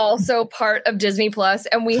was also part of Disney Plus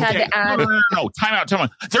and we had to add... No. Time out.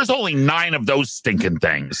 There's only 9 of those stinking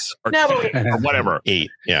things. Or whatever. 8,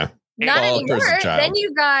 yeah. Not anymore. Then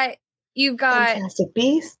you've got Fantastic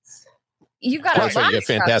Beasts. You've got a lot of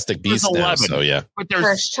Fantastic Beasts now, so yeah. But there's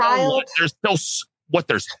First Child. There's still,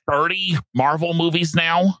 there's 30 Marvel movies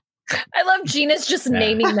now? I love Gina's just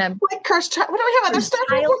naming them. Like Cursed Child. What do we have? Other stuff?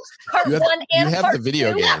 Part 1 and you have part the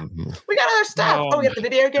video 2. game. We got other stuff. We got the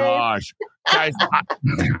video game. Gosh. Guys,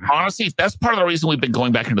 honestly, that's part of the reason we've been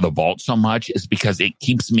going back into the vault so much is because it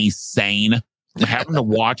keeps me sane. Having to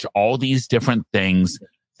watch all these different things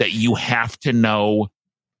that you have to know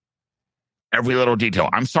every little detail.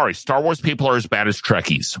 I'm sorry, Star Wars people are as bad as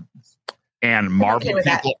Trekkies. And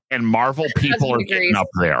Marvel people are getting up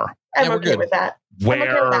there. I'm okay with that.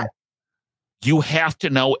 Where you have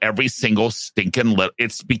to know every single stinking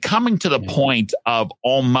it's becoming to the point of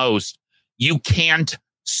almost you can't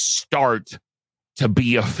start to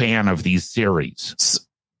be a fan of these series.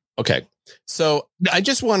 Okay. So I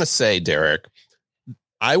just want to say, Derek,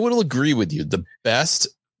 I will agree with you. The best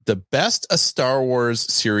a Star Wars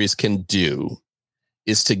series can do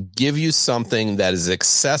is to give you something that is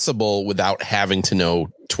accessible without having to know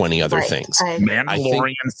 20 other things.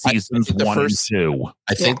 Mandalorian seasons 1 and 2.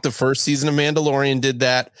 I think the first season of Mandalorian did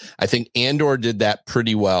that. I think Andor did that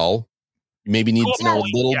pretty well. You maybe need to know a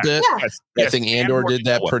little bit. I think Andor did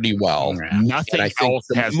that pretty well. Nothing else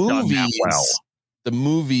has done that well. The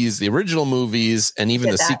movies, the original movies, and even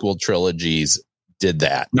the sequel trilogies did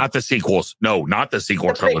that. Not the sequels. No, not the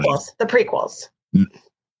sequel trilogies. The prequels.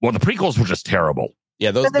 Well, the prequels were just terrible.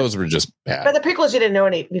 Yeah, those were just bad. But the prequels, you didn't know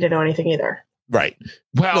anything either. Right.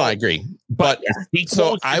 Well, no, I agree. But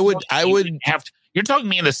so I would have to. You're talking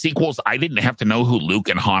me in the sequels. I didn't have to know who Luke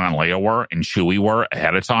and Han and Leia were and Chewie were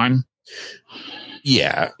ahead of time.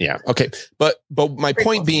 Yeah. Okay. But my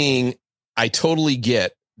point being, I totally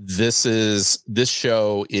get this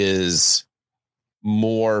show is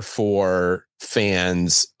more for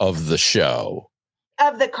fans of the show.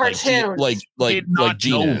 Of the cartoon, like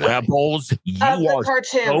Gina Rebels, you are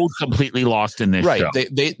so completely lost in this show.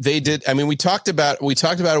 They did. I mean, we talked about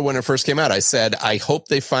it when it first came out. I said, I hope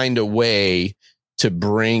they find a way to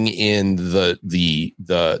bring in the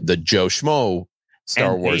Joe Schmo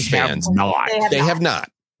Star Wars fans. They have not.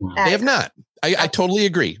 I totally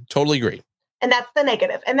agree. And that's the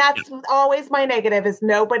negative. And that's always my negative is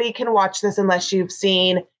nobody can watch this unless you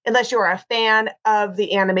are a fan of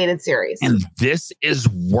the animated series. And this is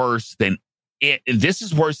worse than it. This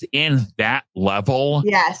is worse in that level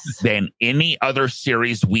than any other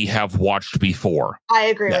series we have watched before. I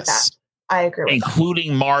agree with that. I agree with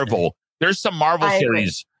including Marvel. There's some Marvel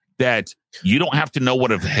series that you don't have to know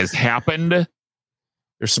what has happened.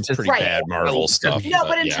 There's some pretty bad Marvel stuff. No,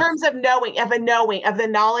 but in terms of the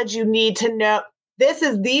knowledge you need to know, this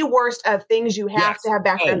is the worst of things you have to have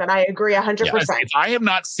background. And I agree 100%. If I have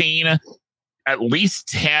not seen at least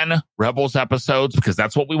 10 Rebels episodes, because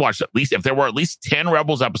that's what we watched, at least if there were at least 10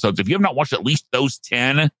 Rebels episodes, if you have not watched at least those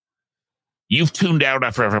 10, you've tuned out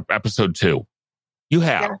after episode 2. You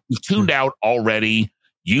have. Yeah. You've tuned out already.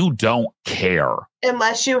 You don't care.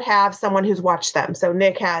 Unless you have someone who's watched them. So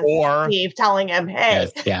Nick has Steve telling him,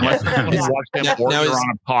 hey. Unless you watch them or you're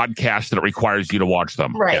on a podcast that requires you to watch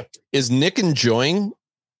them. Right. Yeah. Is Nick enjoying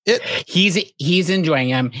He's enjoying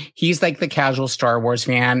him. He's like the casual Star Wars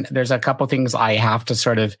fan. There's a couple things I have to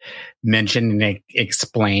sort of mention and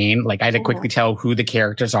explain. Like I had to quickly tell who the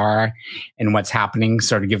characters are and what's happening,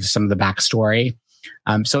 sort of give some of the backstory.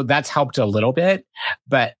 So that's helped a little bit,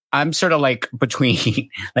 but I'm sort of like between,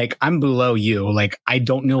 like I'm below you. Like I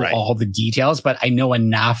don't know all the details, but I know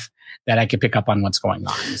enough that I could pick up on what's going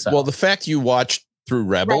on. So. Well, the fact you watched through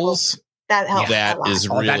Rebels. That helps. That is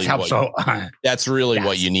really that's really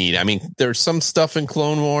what you need. I mean, there's some stuff in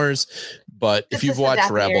Clone Wars, but if you've watched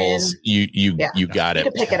Rebels, you got it.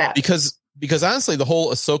 You can pick it up. Because honestly, the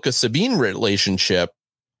whole Ahsoka Sabine relationship,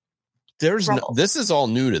 this is all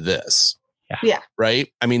new to this. Yeah. Right.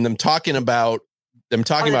 I mean, them talking about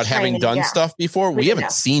having done stuff before. We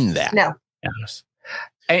haven't seen that. No. Yes.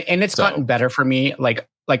 And it's gotten better for me. Like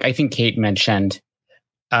I think Kate mentioned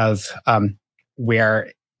of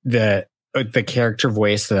where the character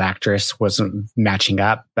voice, the actress wasn't matching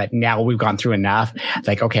up, but now we've gone through enough.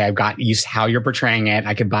 Like, okay, I've got used to how you're portraying it.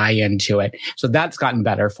 I could buy into it. So that's gotten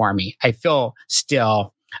better for me. I feel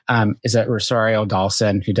still, is it Rosario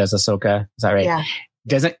Dawson who does Ahsoka? Is that right? Yeah.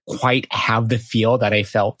 Doesn't quite have the feel that I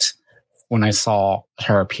felt when I saw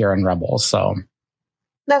her appear in Rebels. So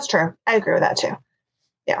that's true. I agree with that too.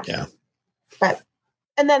 Yeah. Yeah. But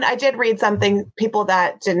and then I did read something. People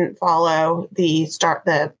that didn't follow the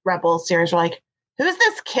Rebels series were like, "Who's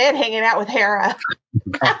this kid hanging out with Hera?"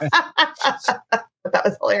 That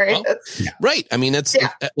was hilarious. Well, right. I mean, it's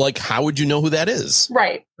like, how would you know who that is?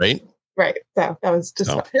 Right. Right. Right. So that was just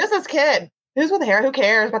who's this kid? Who's with Hera? Who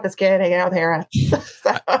cares about this kid hanging out with Hera?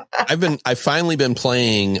 I've finally been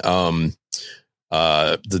playing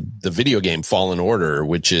the video game Fallen Order,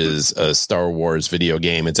 which is a Star Wars video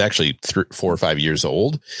game. It's actually 4 or 5 years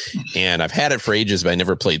old, and I've had it for ages, but I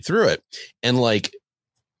never played through it. And like,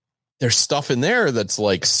 there's stuff in there that's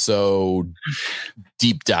like so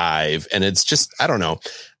deep dive, and it's just, I don't know.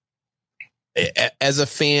 As a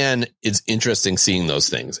fan, it's interesting seeing those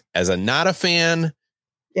things. As a not a fan,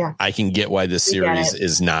 I can get why this series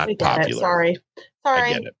is not popular. Sorry.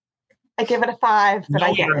 I get it. I give it a 5, but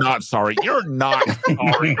I get you're not sorry. You're not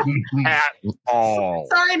sorry at all.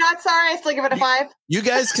 Sorry, not sorry. I still give it a 5. You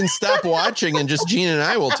guys can stop wating, and just Gene and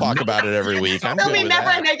I will talk about it every week. There'll be never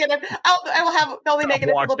a negative. I will have only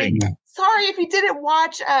negative. It'll be, sorry if you didn't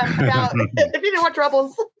watch if you didn't watch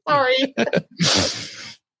Rebels. Sorry.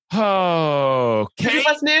 Oh, Disney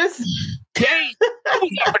Plus news. Kate,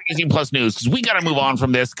 Disney Plus news, because we got to move on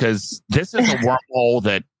from this, because this is a wormhole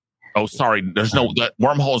that. Oh, sorry. There's no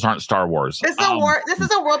wormholes aren't Star Wars. This is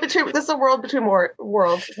a world between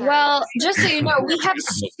worlds. Well, just so you know, we have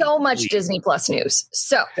so much Disney Plus news.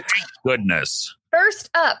 So, goodness. First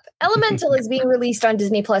up, Elemental is being released on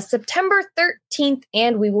Disney Plus September 13th,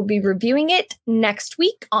 and we will be reviewing it next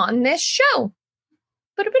week on this show.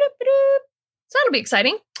 So that'll be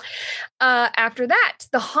exciting. After that,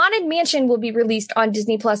 The Haunted Mansion will be released on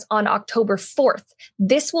Disney Plus on October 4th.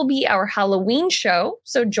 This will be our Halloween show,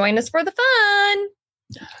 so join us for the fun.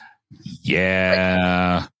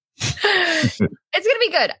 Yeah. It's going to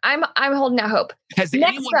be good. I'm holding out hope. Has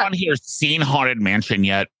anyone on here seen Haunted Mansion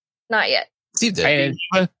yet? Not yet. Steve did.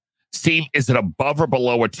 Steve, is it above or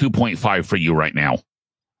below a 2.5 for you right now?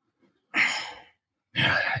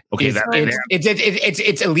 Okay,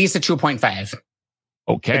 it's at least a 2.5.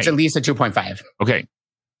 Okay, it's at least a 2.5. Okay,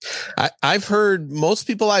 I've heard most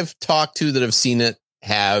people I've talked to that have seen it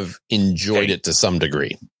have enjoyed it to some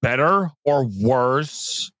degree. Better or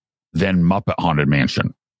worse than Muppet Haunted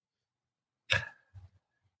Mansion?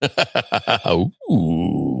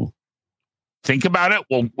 Ooh. Think about it.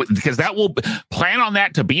 Well, because that will plan on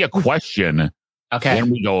that to be a question. Okay,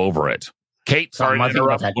 when we go over it. Kate, sorry to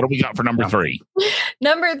interrupt. What do we got for number 3?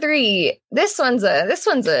 Number 3. This one's a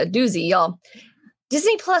doozy, y'all.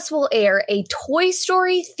 Disney Plus will air a Toy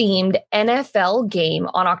Story themed NFL game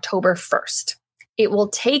on October 1st. It will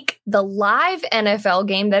take the live NFL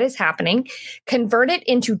game that is happening, convert it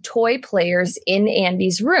into toy players in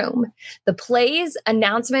Andy's room. The plays,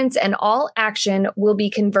 announcements, and all action will be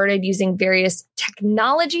converted using various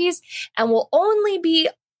technologies and will only be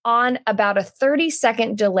on about a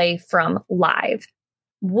 30-second delay from live.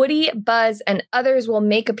 Woody, Buzz, and others will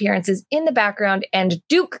make appearances in the background, and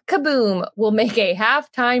Duke Kaboom will make a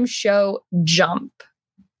halftime show jump.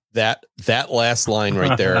 That last line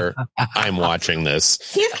right there, I'm watching this.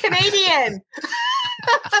 He's Canadian.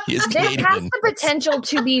 He is Canadian. This has the potential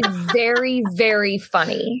to be very, very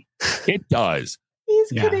funny. It does. He's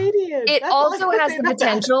Canadian. It also has the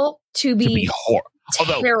potential to be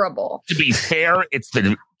terrible. To be fair, it's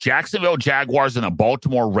the Jacksonville Jaguars and the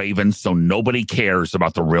Baltimore Ravens, so nobody cares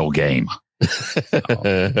about the real game.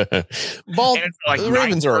 The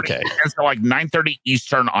Ravens are okay. It's like 9:30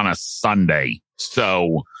 Eastern on a Sunday,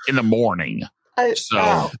 so in the morning. It's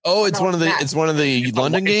one of the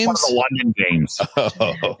London games. One of the London games.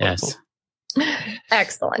 Oh. Yes.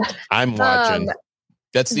 Excellent. I'm watching.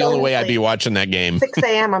 That's the only way I'd be watching that game. 6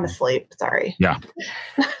 a.m. I'm asleep. Sorry. Yeah.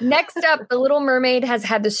 Next up, The Little Mermaid has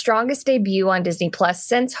had the strongest debut on Disney Plus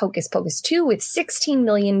since Hocus Pocus 2 with 16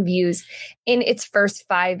 million views in its first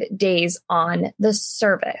 5 days on the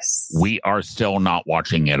service. We are still not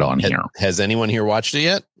watching it on here. Has anyone here watched it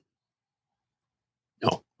yet?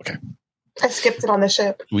 No. Okay. I skipped it on the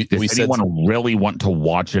ship. Does anyone really want to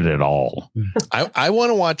watch it at all? I want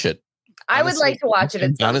to watch it. I would like to watch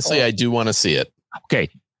it. Honestly, I do want to see it. Okay,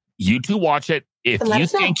 you two watch it. If you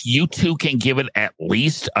think you two can give it at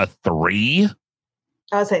least a 3,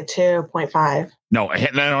 I would say 2.5. No.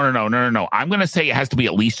 I'm going to say it has to be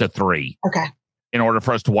at least a 3. Okay. In order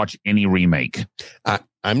for us to watch any remake.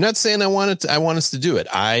 I'm not saying I want us to do it.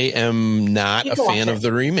 I am not a fan of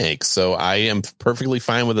the remake, so I am perfectly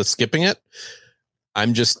fine with us skipping it.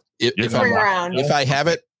 I'm just if I have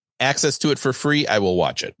it access to it for free, I will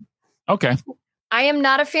watch it. Okay. I am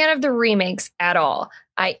not a fan of the remakes at all.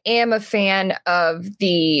 I am a fan of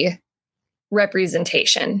the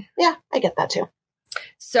representation. Yeah, I get that too.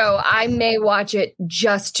 So I may watch it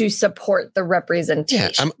just to support the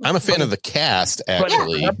representation. Yeah, I'm a fan of the cast,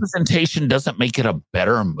 actually. But representation doesn't make it a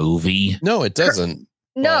better movie. No, it doesn't.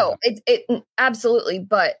 No, it absolutely.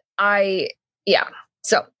 But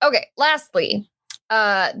So, okay. Lastly,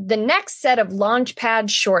 the next set of Launchpad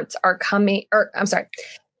shorts are coming,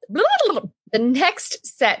 The next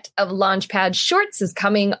set of Launchpad shorts is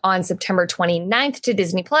coming on September 29th to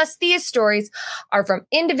Disney Plus. These stories are from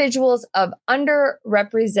individuals of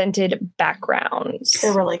underrepresented backgrounds.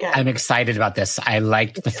 They're really good. I'm excited about this. I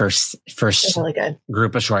liked the first really good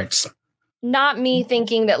group of shorts. Not me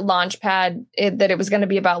thinking that Launchpad, that it was going to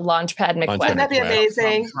be about Launchpad McQuack. Wouldn't that be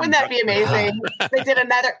amazing? Wouldn't that be amazing? They did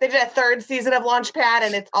a third season of Launchpad,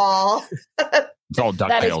 and it's all. It's all DuckTales.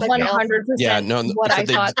 That is 100% what I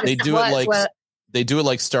thought. They do they do it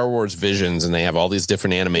like Star Wars Visions, and they have all these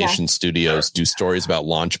different animation studios do stories about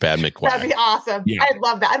Launchpad McQuack. That'd be awesome. Yeah. I'd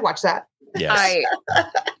love that. I'd watch that. Yes.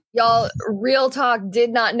 Y'all, real talk, did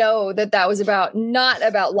not know that was not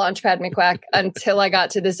about Launchpad McQuack until I got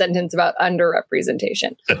to the sentence about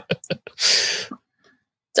underrepresentation.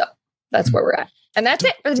 So that's where we're at. And that's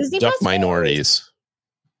it for Disney Duck Plus. minorities.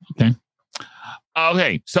 Okay.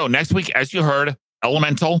 So next week, as you heard,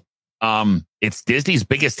 Elemental. It's Disney's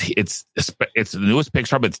biggest. It's the newest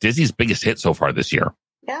Pixar, but it's Disney's biggest hit so far this year.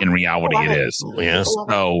 Yeah. In reality, it is. Yes.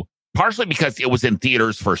 So partially because it was in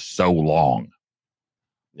theaters for so long.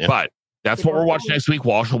 Yeah. But that's what we're watching next week.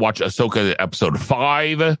 We'll also watch Ahsoka episode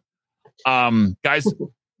 5. Guys,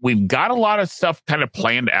 we've got a lot of stuff kind of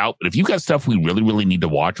planned out. But if you got stuff we really, really need to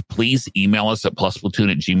watch, please email us at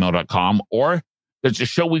plusplatoon@gmail.com. Or there's a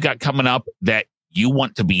show we got coming up that you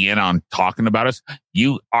want to be in on talking about us.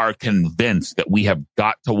 You are convinced that we have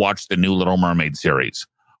got to watch the new Little Mermaid series.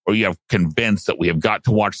 Or you have convinced that we have got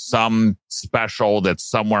to watch some special that's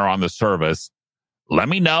somewhere on the service. Let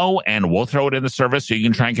me know, and we'll throw it in the service so you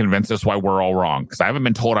can try and convince us why we're all wrong. Because I haven't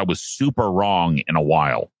been told I was super wrong in a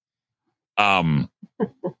while. In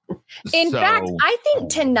fact, I think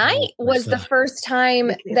tonight was the first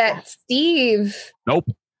time that Steve... Nope.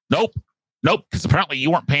 Because apparently you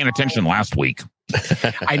weren't paying attention last week.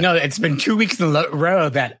 I know it's been 2 weeks in a row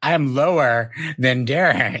that I am lower than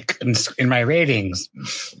Derek in my ratings.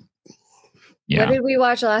 Yeah. What did we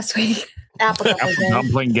watch last week? Apple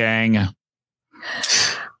Dumpling Gang.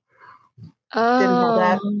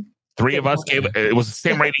 Three of us gave it was the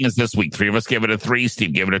same rating as this week. 3 of us gave it a 3.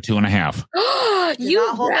 Steve gave it a 2.5. You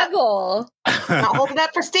rebel. Not holding up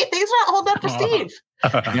for Steve. Things are not holding up for Steve.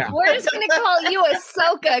 Yeah. We're just going to call you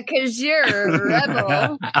Ahsoka because you're a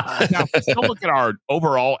rebel. Now, still look at our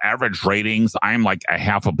overall average ratings. I'm like a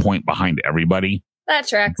half a point behind everybody. That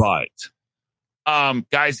tracks. But,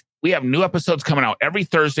 guys, we have new episodes coming out every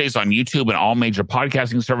Thursdays on YouTube and all major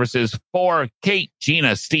podcasting services. For Kate,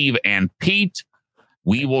 Gina, Steve, and Pete,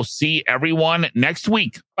 we will see everyone next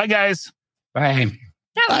week. Bye, guys. Bye.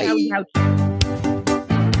 Bye.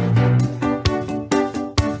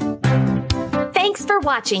 Thanks for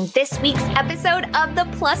watching this week's episode of the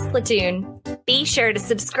Plus Platoon. Be sure to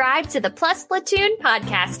subscribe to the Plus Platoon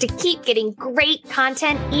podcast to keep getting great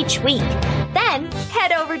content each week. Then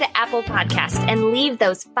head over to Apple Podcasts and leave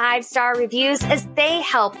those 5-star reviews as they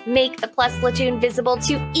help make the Plus Platoon visible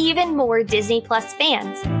to even more Disney Plus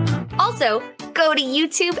fans. Also, go to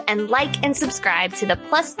YouTube and like and subscribe to the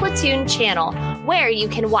Plus Platoon channel, where you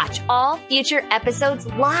can watch all future episodes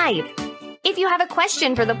live. If you have a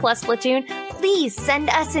question for the Plus Platoon, please send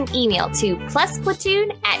us an email to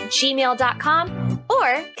plusplatoon@gmail.com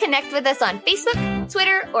or connect with us on Facebook,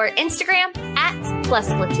 Twitter, or Instagram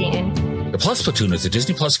 @PlusPlatoon. The Plus Platoon is a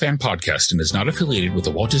Disney Plus fan podcast and is not affiliated with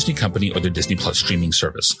the Walt Disney Company or the Disney Plus streaming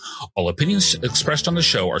service. All opinions expressed on the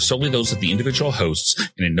show are solely those of the individual hosts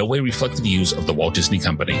and in no way reflect the views of the Walt Disney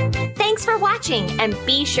Company. Thanks for watching, and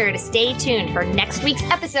be sure to stay tuned for next week's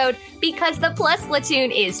episode because the Plus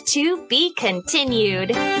Platoon is to be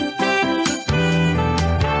continued.